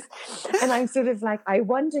have this, and I'm sort of like, I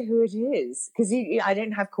wonder who it is because I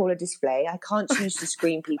don't have caller display. I can't choose to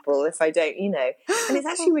screen people if I don't, And it's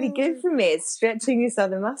actually really good for me. It's stretching this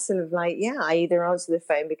other muscle of like, yeah, I either answer the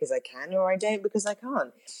phone because I can or I don't because I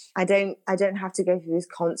can't. I don't have to go through this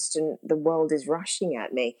constant. The world is rushing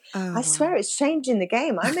at me. Oh, I swear it's changing the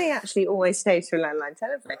game. I may actually always stay to a landline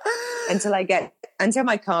telephone until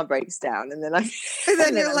my car breaks down, and then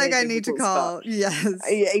you're like, I need to call. Spot. Yes,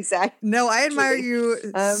 yeah, exactly. No, I admire you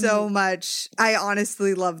so much. I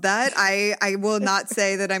honestly love that. I will not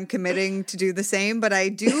say that I'm committing to do the same, but I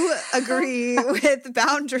do agree with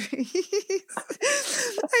boundaries.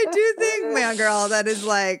 I do think, man, girl, that is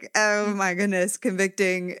like, oh my goodness,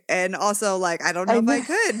 convicting. And also like, I don't know if I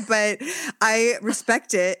could, but I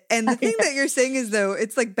respect it. And the thing that you're saying is though,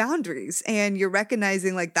 it's like boundaries and you're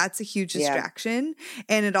recognizing like that's a huge distraction.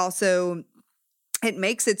 And it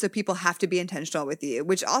makes it so people have to be intentional with you,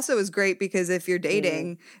 which also is great because if you're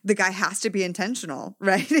dating, the guy has to be intentional,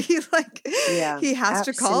 right? He has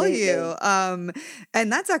to call you.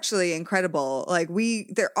 And that's actually incredible. Like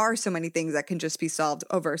there are so many things that can just be solved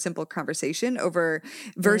over a simple conversation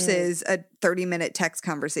versus a 30-minute text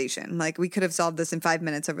conversation. Like we could have solved this in 5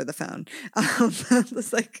 minutes over the phone.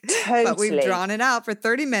 It's like, totally. But we've drawn it out for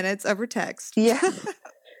 30 minutes over text. Yeah.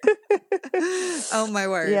 Oh my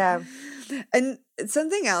word. Yeah. And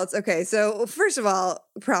something else. Okay. So first of all,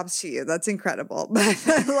 props to you. That's incredible.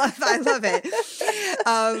 I love it.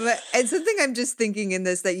 And something I'm just thinking in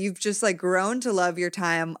this, that you've just like grown to love your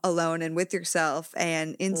time alone and with yourself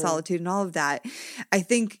and in solitude and all of that. I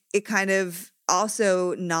think it kind of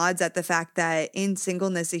also nods at the fact that in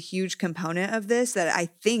singleness, a huge component of this that I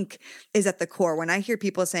think is at the core. When I hear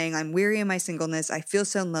people saying, I'm weary of my singleness, I feel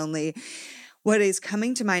so lonely, what is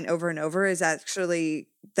coming to mind over and over is actually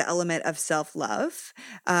the element of self-love,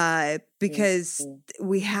 because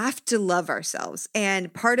we have to love ourselves.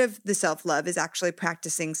 And part of the self-love is actually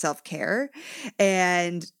practicing self-care.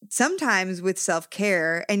 And sometimes with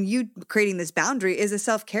self-care, and you creating this boundary is a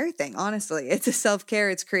self-care thing, honestly. It's a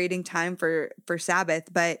self-care. It's creating time for Sabbath.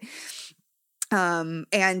 But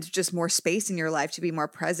and just more space in your life to be more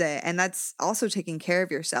present. And that's also taking care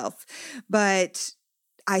of yourself. But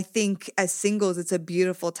I think as singles, it's a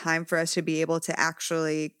beautiful time for us to be able to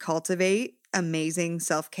actually cultivate amazing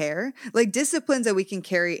self-care, like disciplines that we can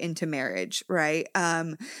carry into marriage, right?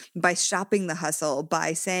 By stopping the hustle,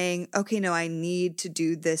 by saying, okay, no, I need to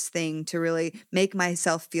do this thing to really make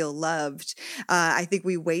myself feel loved. I think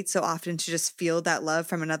we wait so often to just feel that love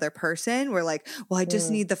from another person. We're like, well, I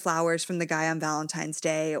just need the flowers from the guy on Valentine's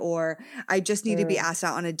Day, or I just need to be asked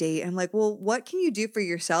out on a date. And I'm like, well, what can you do for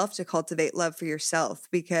yourself to cultivate love for yourself?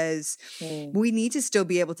 Because we need to still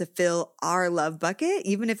be able to fill our love bucket,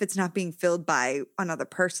 even if it's not being filled by another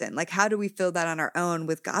person. Like, how do we fill that on our own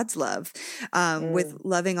with God's love, with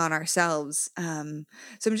loving on ourselves? So I'm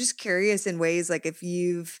just curious in ways like if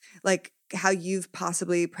you've like how you've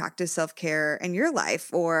possibly practiced self-care in your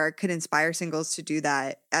life or could inspire singles to do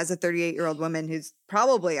that as a 38-year-old woman who's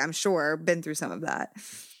probably, I'm sure, been through some of that.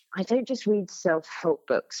 I don't just read self-help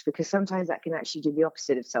books, because sometimes that can actually do the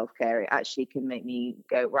opposite of self-care. It actually can make me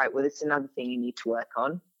go, right, well, it's another thing you need to work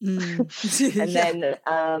on. And then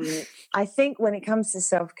I think when it comes to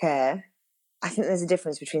self-care, I think there's a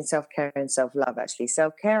difference between self-care and self-love, actually.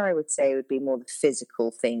 Self-care, I would say, would be more the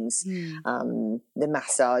physical things, the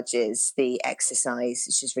massages, the exercise,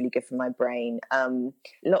 which is really good for my brain.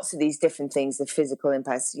 Lots of these different things, the physical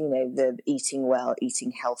impacts, the eating well,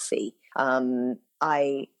 eating healthy.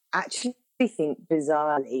 I actually think,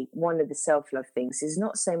 bizarrely, one of the self-love things is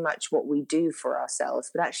not so much what we do for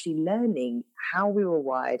ourselves, but actually learning how we were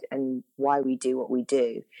wired and why we do what we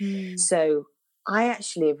do. So I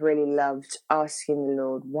actually have really loved asking the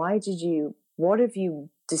Lord, what have you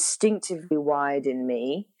distinctively wired in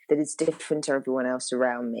me that is different to everyone else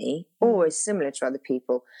around me, or is similar to other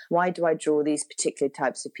people? Why do I draw these particular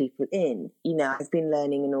types of people in? I've been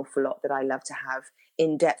learning an awful lot that I love to have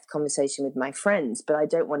in-depth conversation with my friends, but I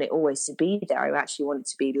don't want it always to be there. I actually want it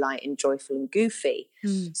to be light and joyful and goofy.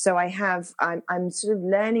 So I'm sort of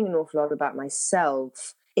learning an awful lot about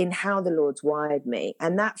myself in how the Lord's wired me.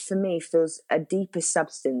 And that for me feels a deeper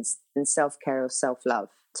substance than self-care or self-love,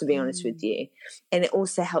 to be honest with you. And it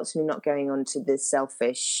also helps me not going on to the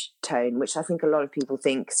selfish tone, which I think a lot of people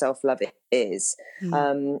think self-love is.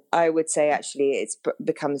 I would say actually it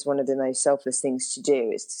becomes one of the most selfless things to do,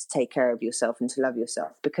 is to take care of yourself and to love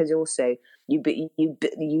yourself, because also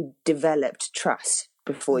you developed trust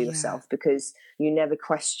before yourself, because you never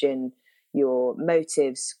question your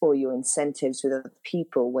motives or your incentives with other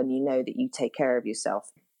people when you know that you take care of yourself.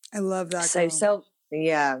 I love that. So I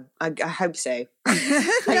hope so.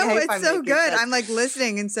 No, it's so good. I'm like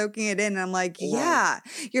listening and soaking it in. And I'm like,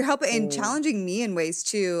 you're helping and challenging me in ways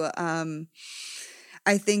too.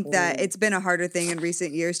 I think that it's been a harder thing in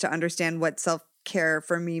recent years to understand what self-care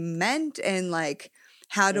for me meant, and like,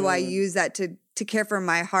 how do I use that to care for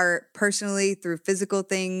my heart personally through physical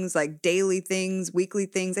things, like daily things, weekly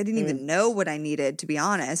things. I didn't even know what I needed, to be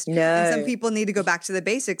honest. No. And some people need to go back to the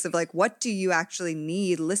basics of like, what do you actually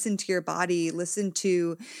need? Listen to your body, listen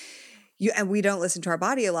to you. And we don't listen to our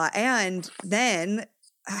body a lot. And then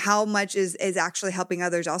how much is actually helping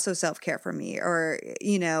others also self-care for me, or,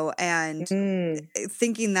 and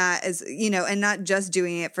thinking that as, and not just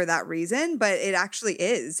doing it for that reason, but it actually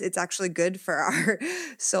it's actually good for our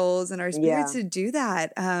souls and our spirits to do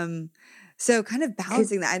that. So kind of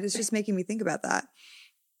balancing that, it's just making me think about that.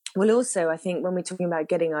 Well, also, I think when we're talking about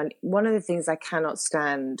getting on, one of the things I cannot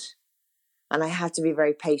stand, and I have to be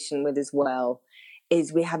very patient with as well,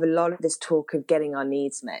 is we have a lot of this talk of getting our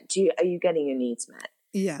needs met. Are you getting your needs met?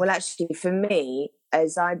 Yeah. Well, actually, for me,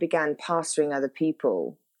 as I began pastoring other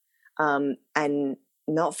people and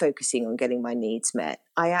not focusing on getting my needs met,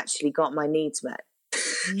 I actually got my needs met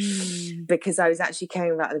because I was actually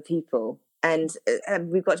caring about other people. And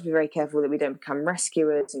we've got to be very careful that we don't become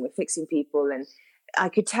rescuers and we're fixing people. And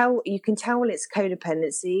you can tell when it's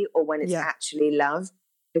codependency or when it's actually love,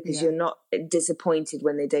 because you're not disappointed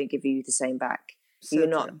when they don't give you the same back. So you're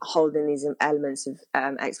not holding these elements of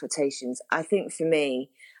expectations. I think for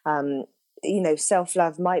me,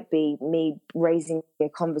 self-love might be me raising a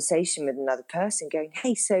conversation with another person going,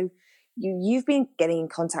 hey, so you've been getting in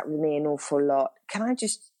contact with me an awful lot. I'm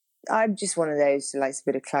just one of those who likes a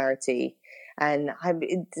bit of clarity, and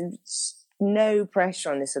no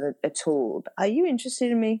pressure on this at all. Are you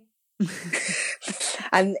interested in me?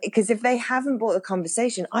 And because if they haven't brought the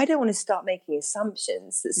conversation, I don't want to start making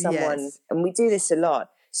assumptions that someone, and we do this a lot.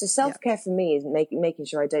 So self-care for me is making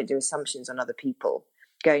sure I don't do assumptions on other people,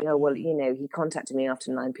 going, oh, well, he contacted me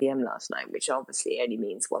after 9 p.m. last night, which obviously only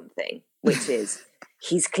means one thing, which is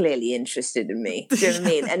he's clearly interested in me. Do you know what I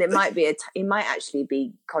mean? And it might be he might actually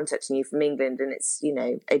be contacting you from England, and it's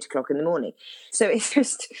 8:00 in the morning. So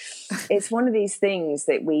it's one of these things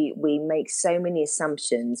that we make so many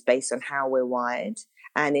assumptions based on how we're wired.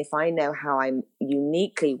 And if I know how I'm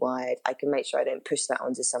uniquely wired, I can make sure I don't push that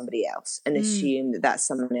onto somebody else and assume that that's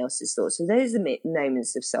someone else's thought. So those are the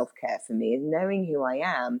moments of self-care for me, is knowing who I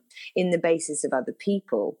am in the basis of other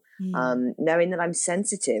people, knowing that I'm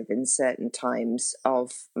sensitive in certain times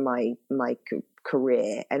of my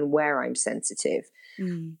career and where I'm sensitive.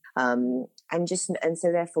 And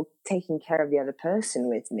so therefore taking care of the other person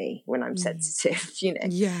with me when I'm sensitive,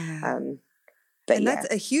 And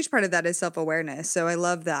that's a huge part of that is self-awareness. So I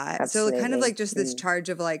love that. Absolutely. So kind of like just this charge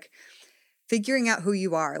of like figuring out who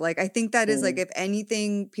you are. Like, I think that is like, if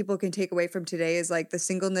anything people can take away from today is like the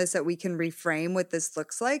singleness, that we can reframe what this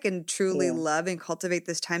looks like and truly love and cultivate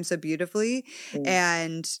this time so beautifully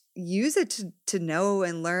and use it to know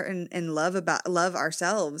and learn and love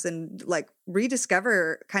ourselves and like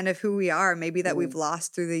rediscover kind of who we are, maybe that we've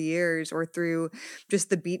lost through the years or through just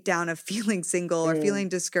the beatdown of feeling single or feeling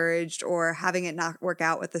discouraged or having it not work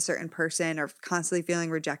out with a certain person or constantly feeling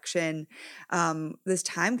rejection. This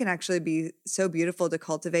time can actually be so beautiful to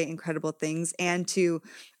cultivate incredible things and to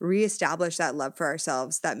reestablish that love for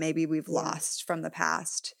ourselves that maybe we've lost from the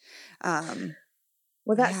past.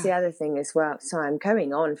 Well, that's the other thing as well. Sorry, I'm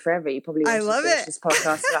going on forever. You probably want to finish this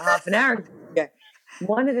podcast about half an hour ago.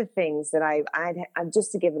 One of the things that I'm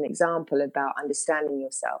just to give an example about understanding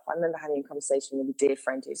yourself. I remember having a conversation with a dear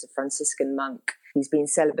friend who's a Franciscan monk. He's been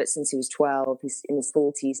celibate since he was 12. He's in his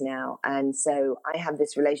 40s now. And so I have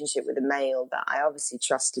this relationship with a male that I obviously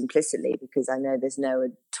trust implicitly because I know there's no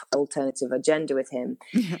alternative agenda with him.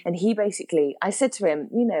 And he basically, I said to him,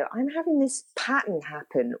 I'm having this pattern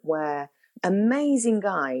happen where amazing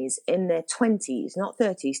guys in their 20s, not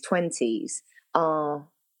 30s, 20s, are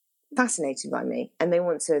fascinated by me and they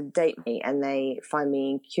want to date me and they find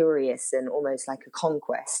me curious and almost like a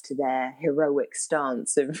conquest to their heroic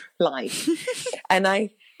stance of life.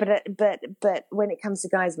 But when it comes to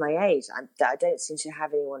guys my age, I don't seem to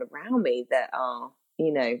have anyone around me that are,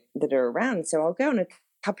 that are around. So I'll go on a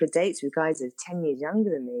couple of dates with guys that are 10 years younger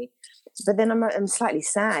than me. But then I'm slightly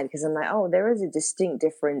sad because I'm like, oh, there is a distinct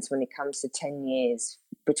difference when it comes to 10 years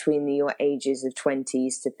between your ages of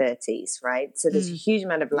 20s to 30s, right? So there's a huge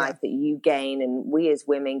amount of life that you gain, and we as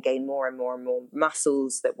women gain more and more and more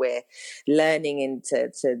muscles that we're learning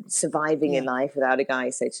into surviving in life without a guy,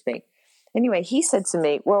 so to speak. Anyway, he said to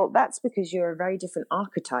me, well, that's because you're a very different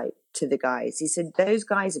archetype to the guys. He said, those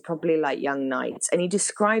guys are probably like young knights. And he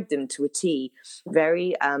described them to a T,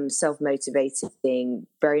 very self-motivating,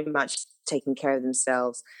 very much taking care of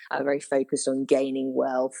themselves, very focused on gaining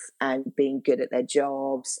wealth and being good at their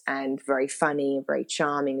jobs, and very funny and very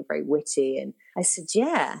charming and very witty. And I said,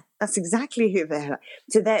 yeah, that's exactly who they are.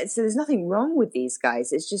 So there's nothing wrong with these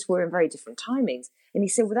guys. It's just we're in very different timings. And he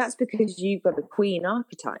said, well, that's because you've got a queen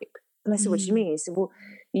archetype. And I said, what do you mean? He said, well,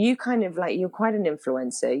 you kind of like, you're quite an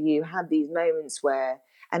influencer. You have these moments where,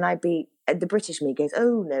 and the British me goes,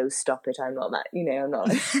 oh no, stop it. I'm not that, I'm not.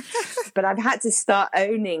 But I've had to start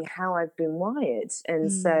owning how I've been wired.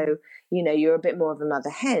 And so, you're a bit more of a mother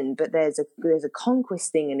hen, but there's a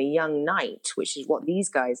conquest thing and a young knight, which is what these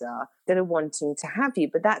guys are, that are wanting to have you.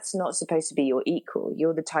 But that's not supposed to be your equal.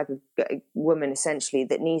 You're the type of woman essentially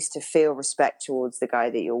that needs to feel respect towards the guy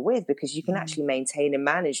that you're with, because you can actually maintain and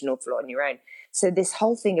manage an awful lot on your own. So this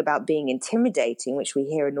whole thing about being intimidating, which we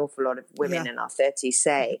hear an awful lot of women in our 30s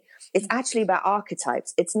say, it's actually about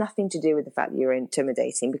archetypes. It's nothing to do with the fact that you're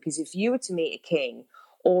intimidating, because if you were to meet a king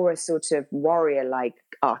or a sort of warrior-like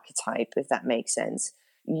archetype, if that makes sense,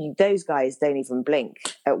 those guys don't even blink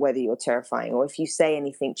at whether you're terrifying, or if you say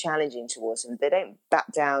anything challenging towards them, they don't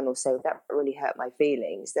back down or say, that really hurt my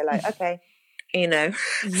feelings. They're like, okay,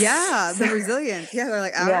 Yeah, the resilience. Yeah, they're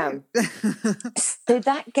like, all right. So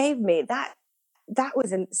that gave me that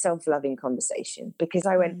was a self-loving conversation, because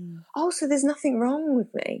I went, so there's nothing wrong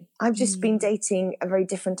with me. I've just been dating a very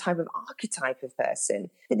different type of archetype of person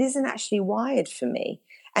that isn't actually wired for me.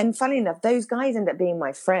 And funny enough, those guys end up being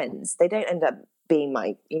my friends. They don't end up being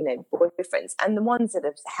my, boyfriends. And the ones that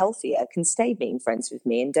are healthier can stay being friends with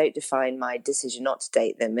me and don't define my decision not to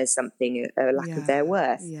date them as something, a lack of their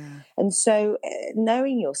worth. Yeah. And so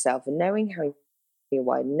knowing yourself and knowing how you're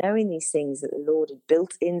wired, knowing these things that the Lord had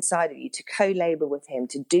built inside of you to co-labor with him,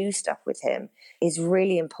 to do stuff with him, is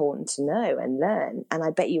really important to know and learn. And I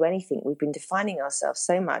bet you anything, we've been defining ourselves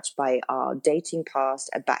so much by our dating past,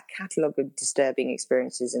 a back catalogue of disturbing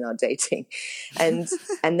experiences in our dating, and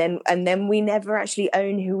then we never actually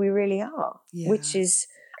own who we really are, which is,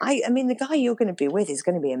 I mean, the guy you're going to be with is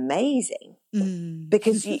going to be amazing.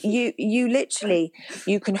 Because you literally,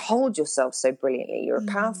 you can hold yourself so brilliantly. You're a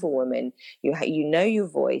powerful woman. You know your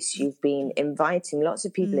voice. You've been inviting lots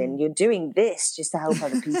of people in. You're doing this just to help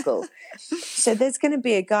other people. So there's going to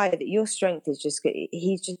be a guy that your strength is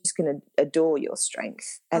he's just going to adore your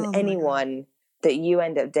strength. And anyone that you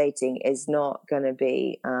end up dating is not going to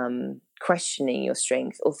be questioning your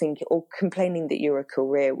strength or complaining that you're a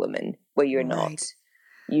career woman where you're not.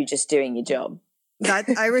 You're just doing your job. That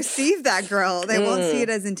I receive that, girl. They won't see it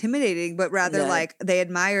as intimidating, but rather like they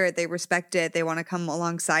admire it, they respect it, they want to come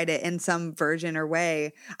alongside it in some version or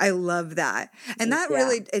way. I love that. And that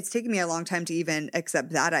really, it's taken me a long time to even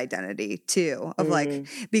accept that identity too, of like,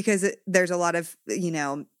 because there's a lot of,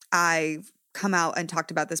 I've come out and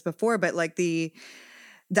talked about this before, but like the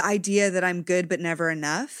idea that I'm good but never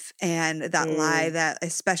enough, and that lie that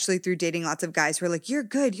especially through dating lots of guys who are like, you're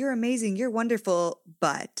good, you're amazing, you're wonderful,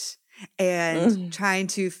 but... and trying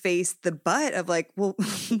to face the but of like, well,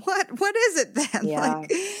 what is it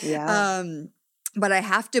then? But I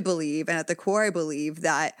have to believe, and at the core, I believe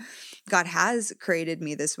that God has created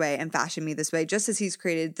me this way and fashioned me this way, just as he's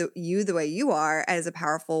created you the way you are as a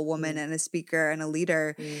powerful woman and a speaker and a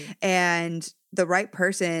leader. And the right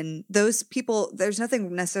person, those people, there's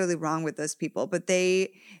nothing necessarily wrong with those people, but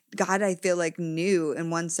God, I feel like knew in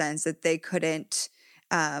one sense that they couldn't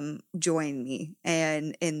join me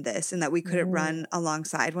and in this, and that we couldn't run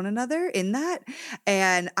alongside one another in that.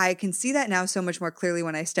 And I can see that now so much more clearly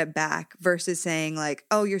when I step back versus saying like,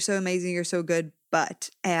 oh, you're so amazing, you're so good, but,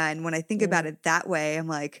 and when I think about it that way, I'm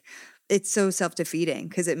like, it's so self-defeating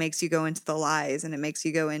because it makes you go into the lies, and it makes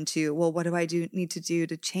you go into, well, what do I need to do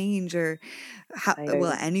to change, or how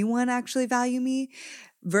will anyone actually value me,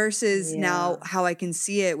 versus now how I can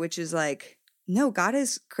see it, which is like, no, God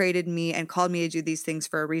has created me and called me to do these things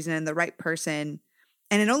for a reason, and the right person.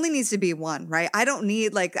 And it only needs to be one, right? I don't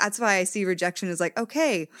need that's why I see rejection as like,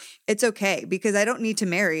 okay, it's okay, because I don't need to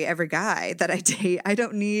marry every guy that I date. I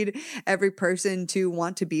don't need every person to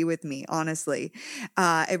want to be with me, honestly.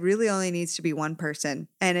 It really only needs to be one person.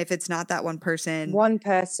 And if it's not that one person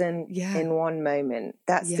in one moment,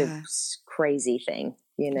 that's the crazy thing.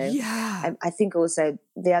 I think also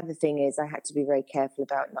the other thing is I had to be very careful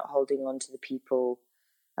about not holding on to the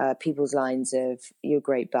people's lines of you're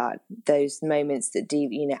great, but those moments that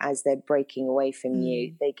as they're breaking away from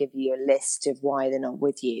you, they give you a list of why they're not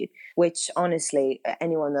with you, which honestly,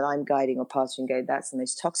 anyone that I'm guiding or pastoring go, that's the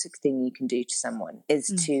most toxic thing you can do to someone,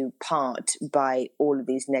 is to part by all of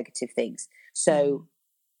these negative things. So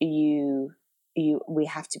we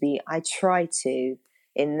have to be, I try to,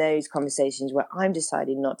 in those conversations where I'm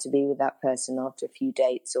deciding not to be with that person after a few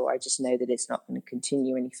dates, or I just know that it's not going to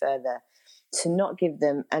continue any further, to not give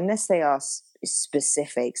them, unless they ask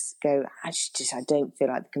specifics, go, I don't feel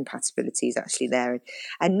like the compatibility is actually there,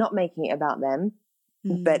 and not making it about them.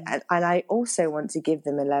 But, and I also want to give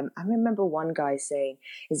them I remember one guy saying,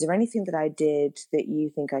 is there anything that I did that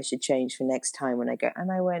you think I should change for next time when I go?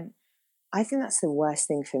 And I went, I think that's the worst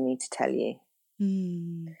thing for me to tell you.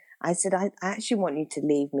 I said, I actually want you to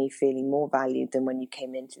leave me feeling more valued than when you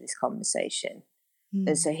came into this conversation.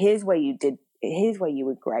 And so here's where you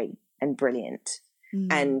were great and brilliant.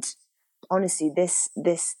 And honestly, this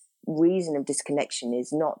reason of disconnection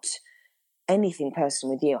is not anything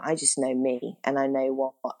personal with you. I just know me, and I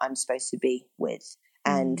know what I'm supposed to be with.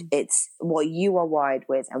 And it's what you are wired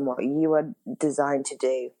with and what you are designed to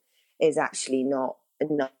do is actually not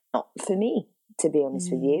for me, to be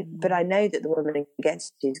honest with you. But I know that the woman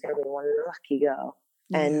against you is going to be one lucky girl.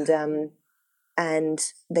 And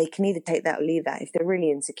they can either take that or leave that. If they're really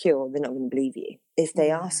insecure, they're not going to believe you. If they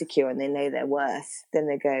are secure and they know their worth, then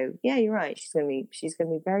they go, yeah, you're right, she's going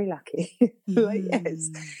to be very lucky. Like, yes,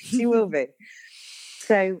 she will be.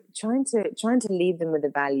 So trying to leave them with a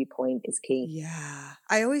value point is key. Yeah.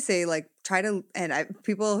 I always say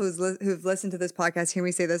people who've listened to this podcast hear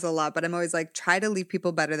me say this a lot, but I'm always like, try to leave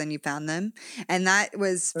people better than you found them. And that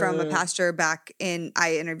was from a pastor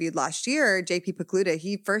I interviewed last year, JP Pokluda.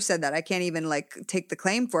 He first said that. I can't even take the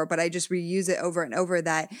claim for it, but I just reuse it over and over,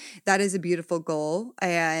 that is a beautiful goal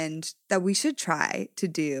and that we should try to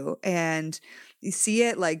do. And you see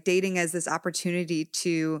it like dating as this opportunity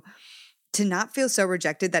to not feel so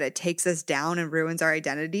rejected that it takes us down and ruins our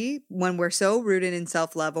identity, when we're so rooted in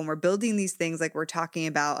self-love, when we're building these things like we're talking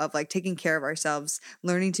about, of like taking care of ourselves,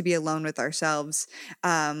 learning to be alone with ourselves,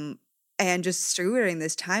 and just stewarding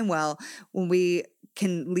this time well, when we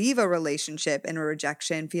can leave a relationship and a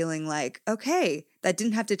rejection feeling like, okay, that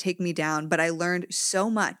didn't have to take me down, but I learned so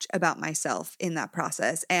much about myself in that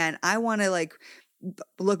process. And I want to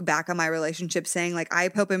look back on my relationship saying like, I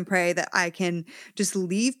hope and pray that I can just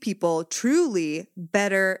leave people truly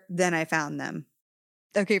better than I found them.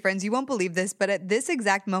 Okay, friends, you won't believe this, but at this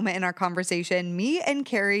exact moment in our conversation, me and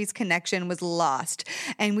Carrie's connection was lost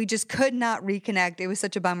and we just could not reconnect. It was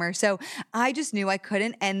such a bummer. So I just knew I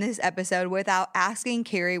couldn't end this episode without asking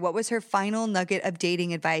Carrie what was her final nugget of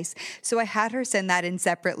dating advice. So I had her send that in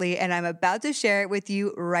separately and I'm about to share it with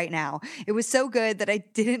you right now. It was so good that I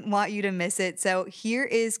didn't want you to miss it. So here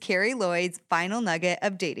is Carrie Lloyd's final nugget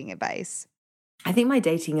of dating advice. I think my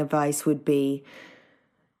dating advice would be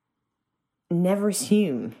never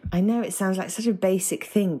assume. I know it sounds like such a basic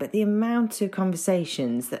thing, but the amount of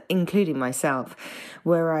conversations that, including myself,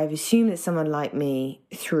 where I've assumed that someone liked me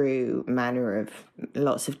through manner of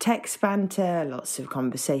lots of text banter, lots of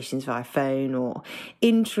conversations via phone or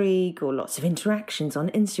intrigue, or lots of interactions on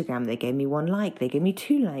Instagram. They gave me 1 like, they gave me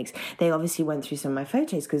 2 likes. They obviously went through some of my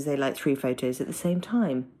photos because they liked 3 photos at the same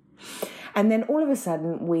time. And then all of a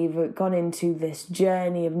sudden, we've gone into this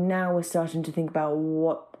journey of now we're starting to think about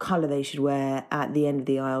what colour they should wear at the end of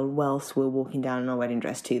the aisle whilst we're walking down in our wedding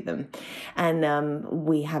dress to them. And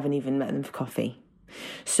we haven't even met them for coffee.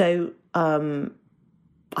 So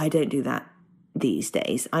I don't do that these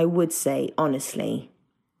days. I would say, honestly,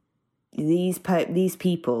 these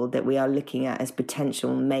people that we are looking at as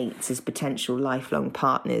potential mates, as potential lifelong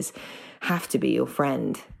partners, have to be your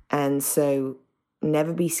friend. And so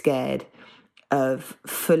never be scared of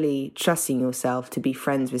fully trusting yourself to be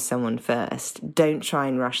friends with someone first. Don't try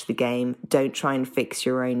and rush the game. Don't try and fix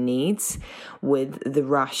your own needs with the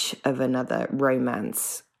rush of another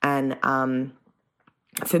romance. And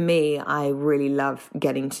for me, I really love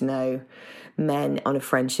getting to know men on a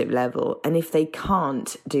friendship level. And if they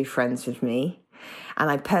can't do friends with me, and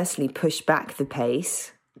I personally push back the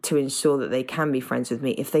pace to ensure that they can be friends with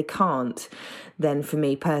me. If they can't, then for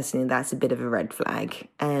me personally, that's a bit of a red flag.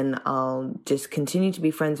 And I'll just continue to be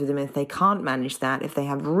friends with them. If they can't manage that, if they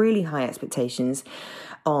have really high expectations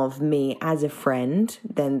of me as a friend,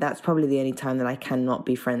 then that's probably the only time that I cannot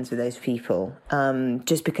be friends with those people,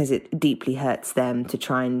 just because it deeply hurts them to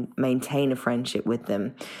try and maintain a friendship with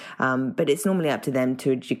them. But it's normally up to them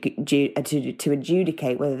to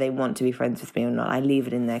adjudicate whether they want to be friends with me or not. I leave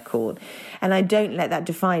it in their court. And I don't let that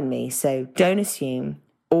define me. So don't assume,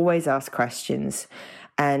 always ask questions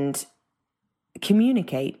and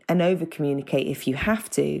communicate and over-communicate if you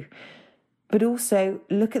have to. But also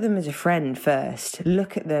look at them as a friend first.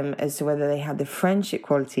 Look at them as to whether they have the friendship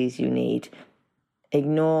qualities you need.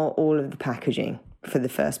 Ignore all of the packaging for the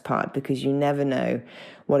first part, because you never know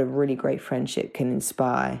what a really great friendship can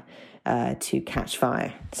inspire to catch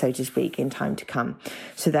fire, so to speak, in time to come.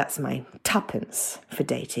 So that's my tuppence for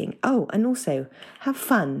dating. Oh, and also have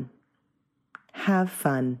fun. Have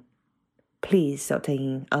fun. Please stop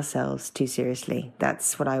taking ourselves too seriously.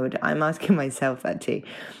 That's what I'm asking myself that too.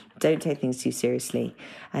 Don't take things too seriously,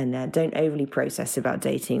 and don't overly process about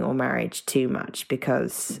dating or marriage too much,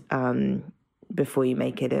 because before you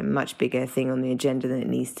make it a much bigger thing on the agenda than it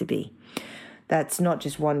needs to be. That's not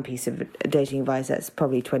just one piece of dating advice, that's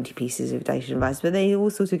probably 20 pieces of dating advice, but they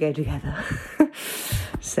all sort of go together.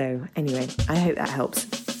 So anyway, I hope that helps.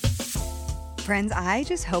 Friends, I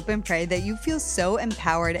just hope and pray that you feel so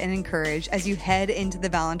empowered and encouraged as you head into the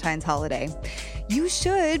Valentine's holiday. You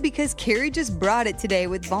should, because Carrie just brought it today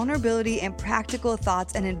with vulnerability and practical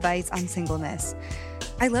thoughts and advice on singleness.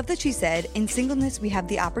 I love that she said, in singleness, we have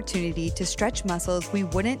the opportunity to stretch muscles we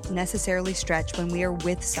wouldn't necessarily stretch when we are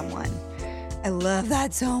with someone. I love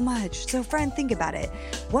that so much. So friend, think about it.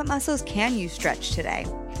 What muscles can you stretch today?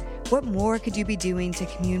 What more could you be doing to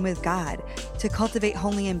commune with God, to cultivate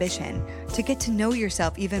holy ambition, to get to know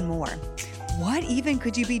yourself even more? What even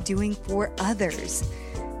could you be doing for others?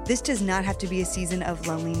 This does not have to be a season of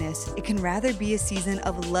loneliness. It can rather be a season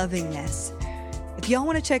of lovingness. If y'all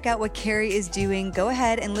want to check out what Carrie is doing, go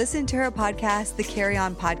ahead and listen to her podcast, The Carrie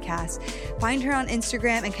On Podcast. Find her on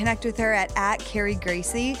Instagram and connect with her at Carrie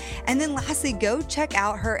Gracie. And then lastly, go check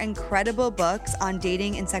out her incredible books on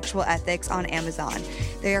dating and sexual ethics on Amazon.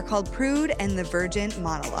 They are called Prude and the Virgin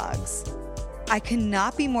Monologues. I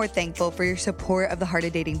cannot be more thankful for your support of the Heart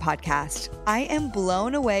of Dating podcast. I am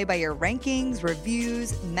blown away by your rankings,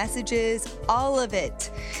 reviews, messages, all of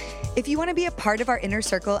it. If you want to be a part of our inner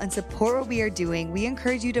circle and support what we are doing, we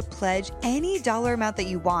encourage you to pledge any dollar amount that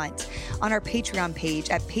you want on our Patreon page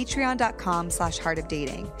at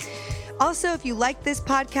patreon.com/heartofdating. Also, if you like this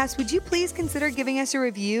podcast, would you please consider giving us a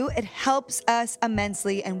review? It helps us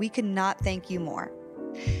immensely, and we could not thank you more.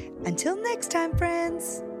 Until next time,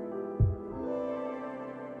 friends.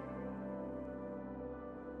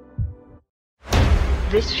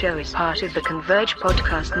 This show is part of the Converge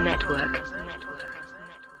Podcast Network.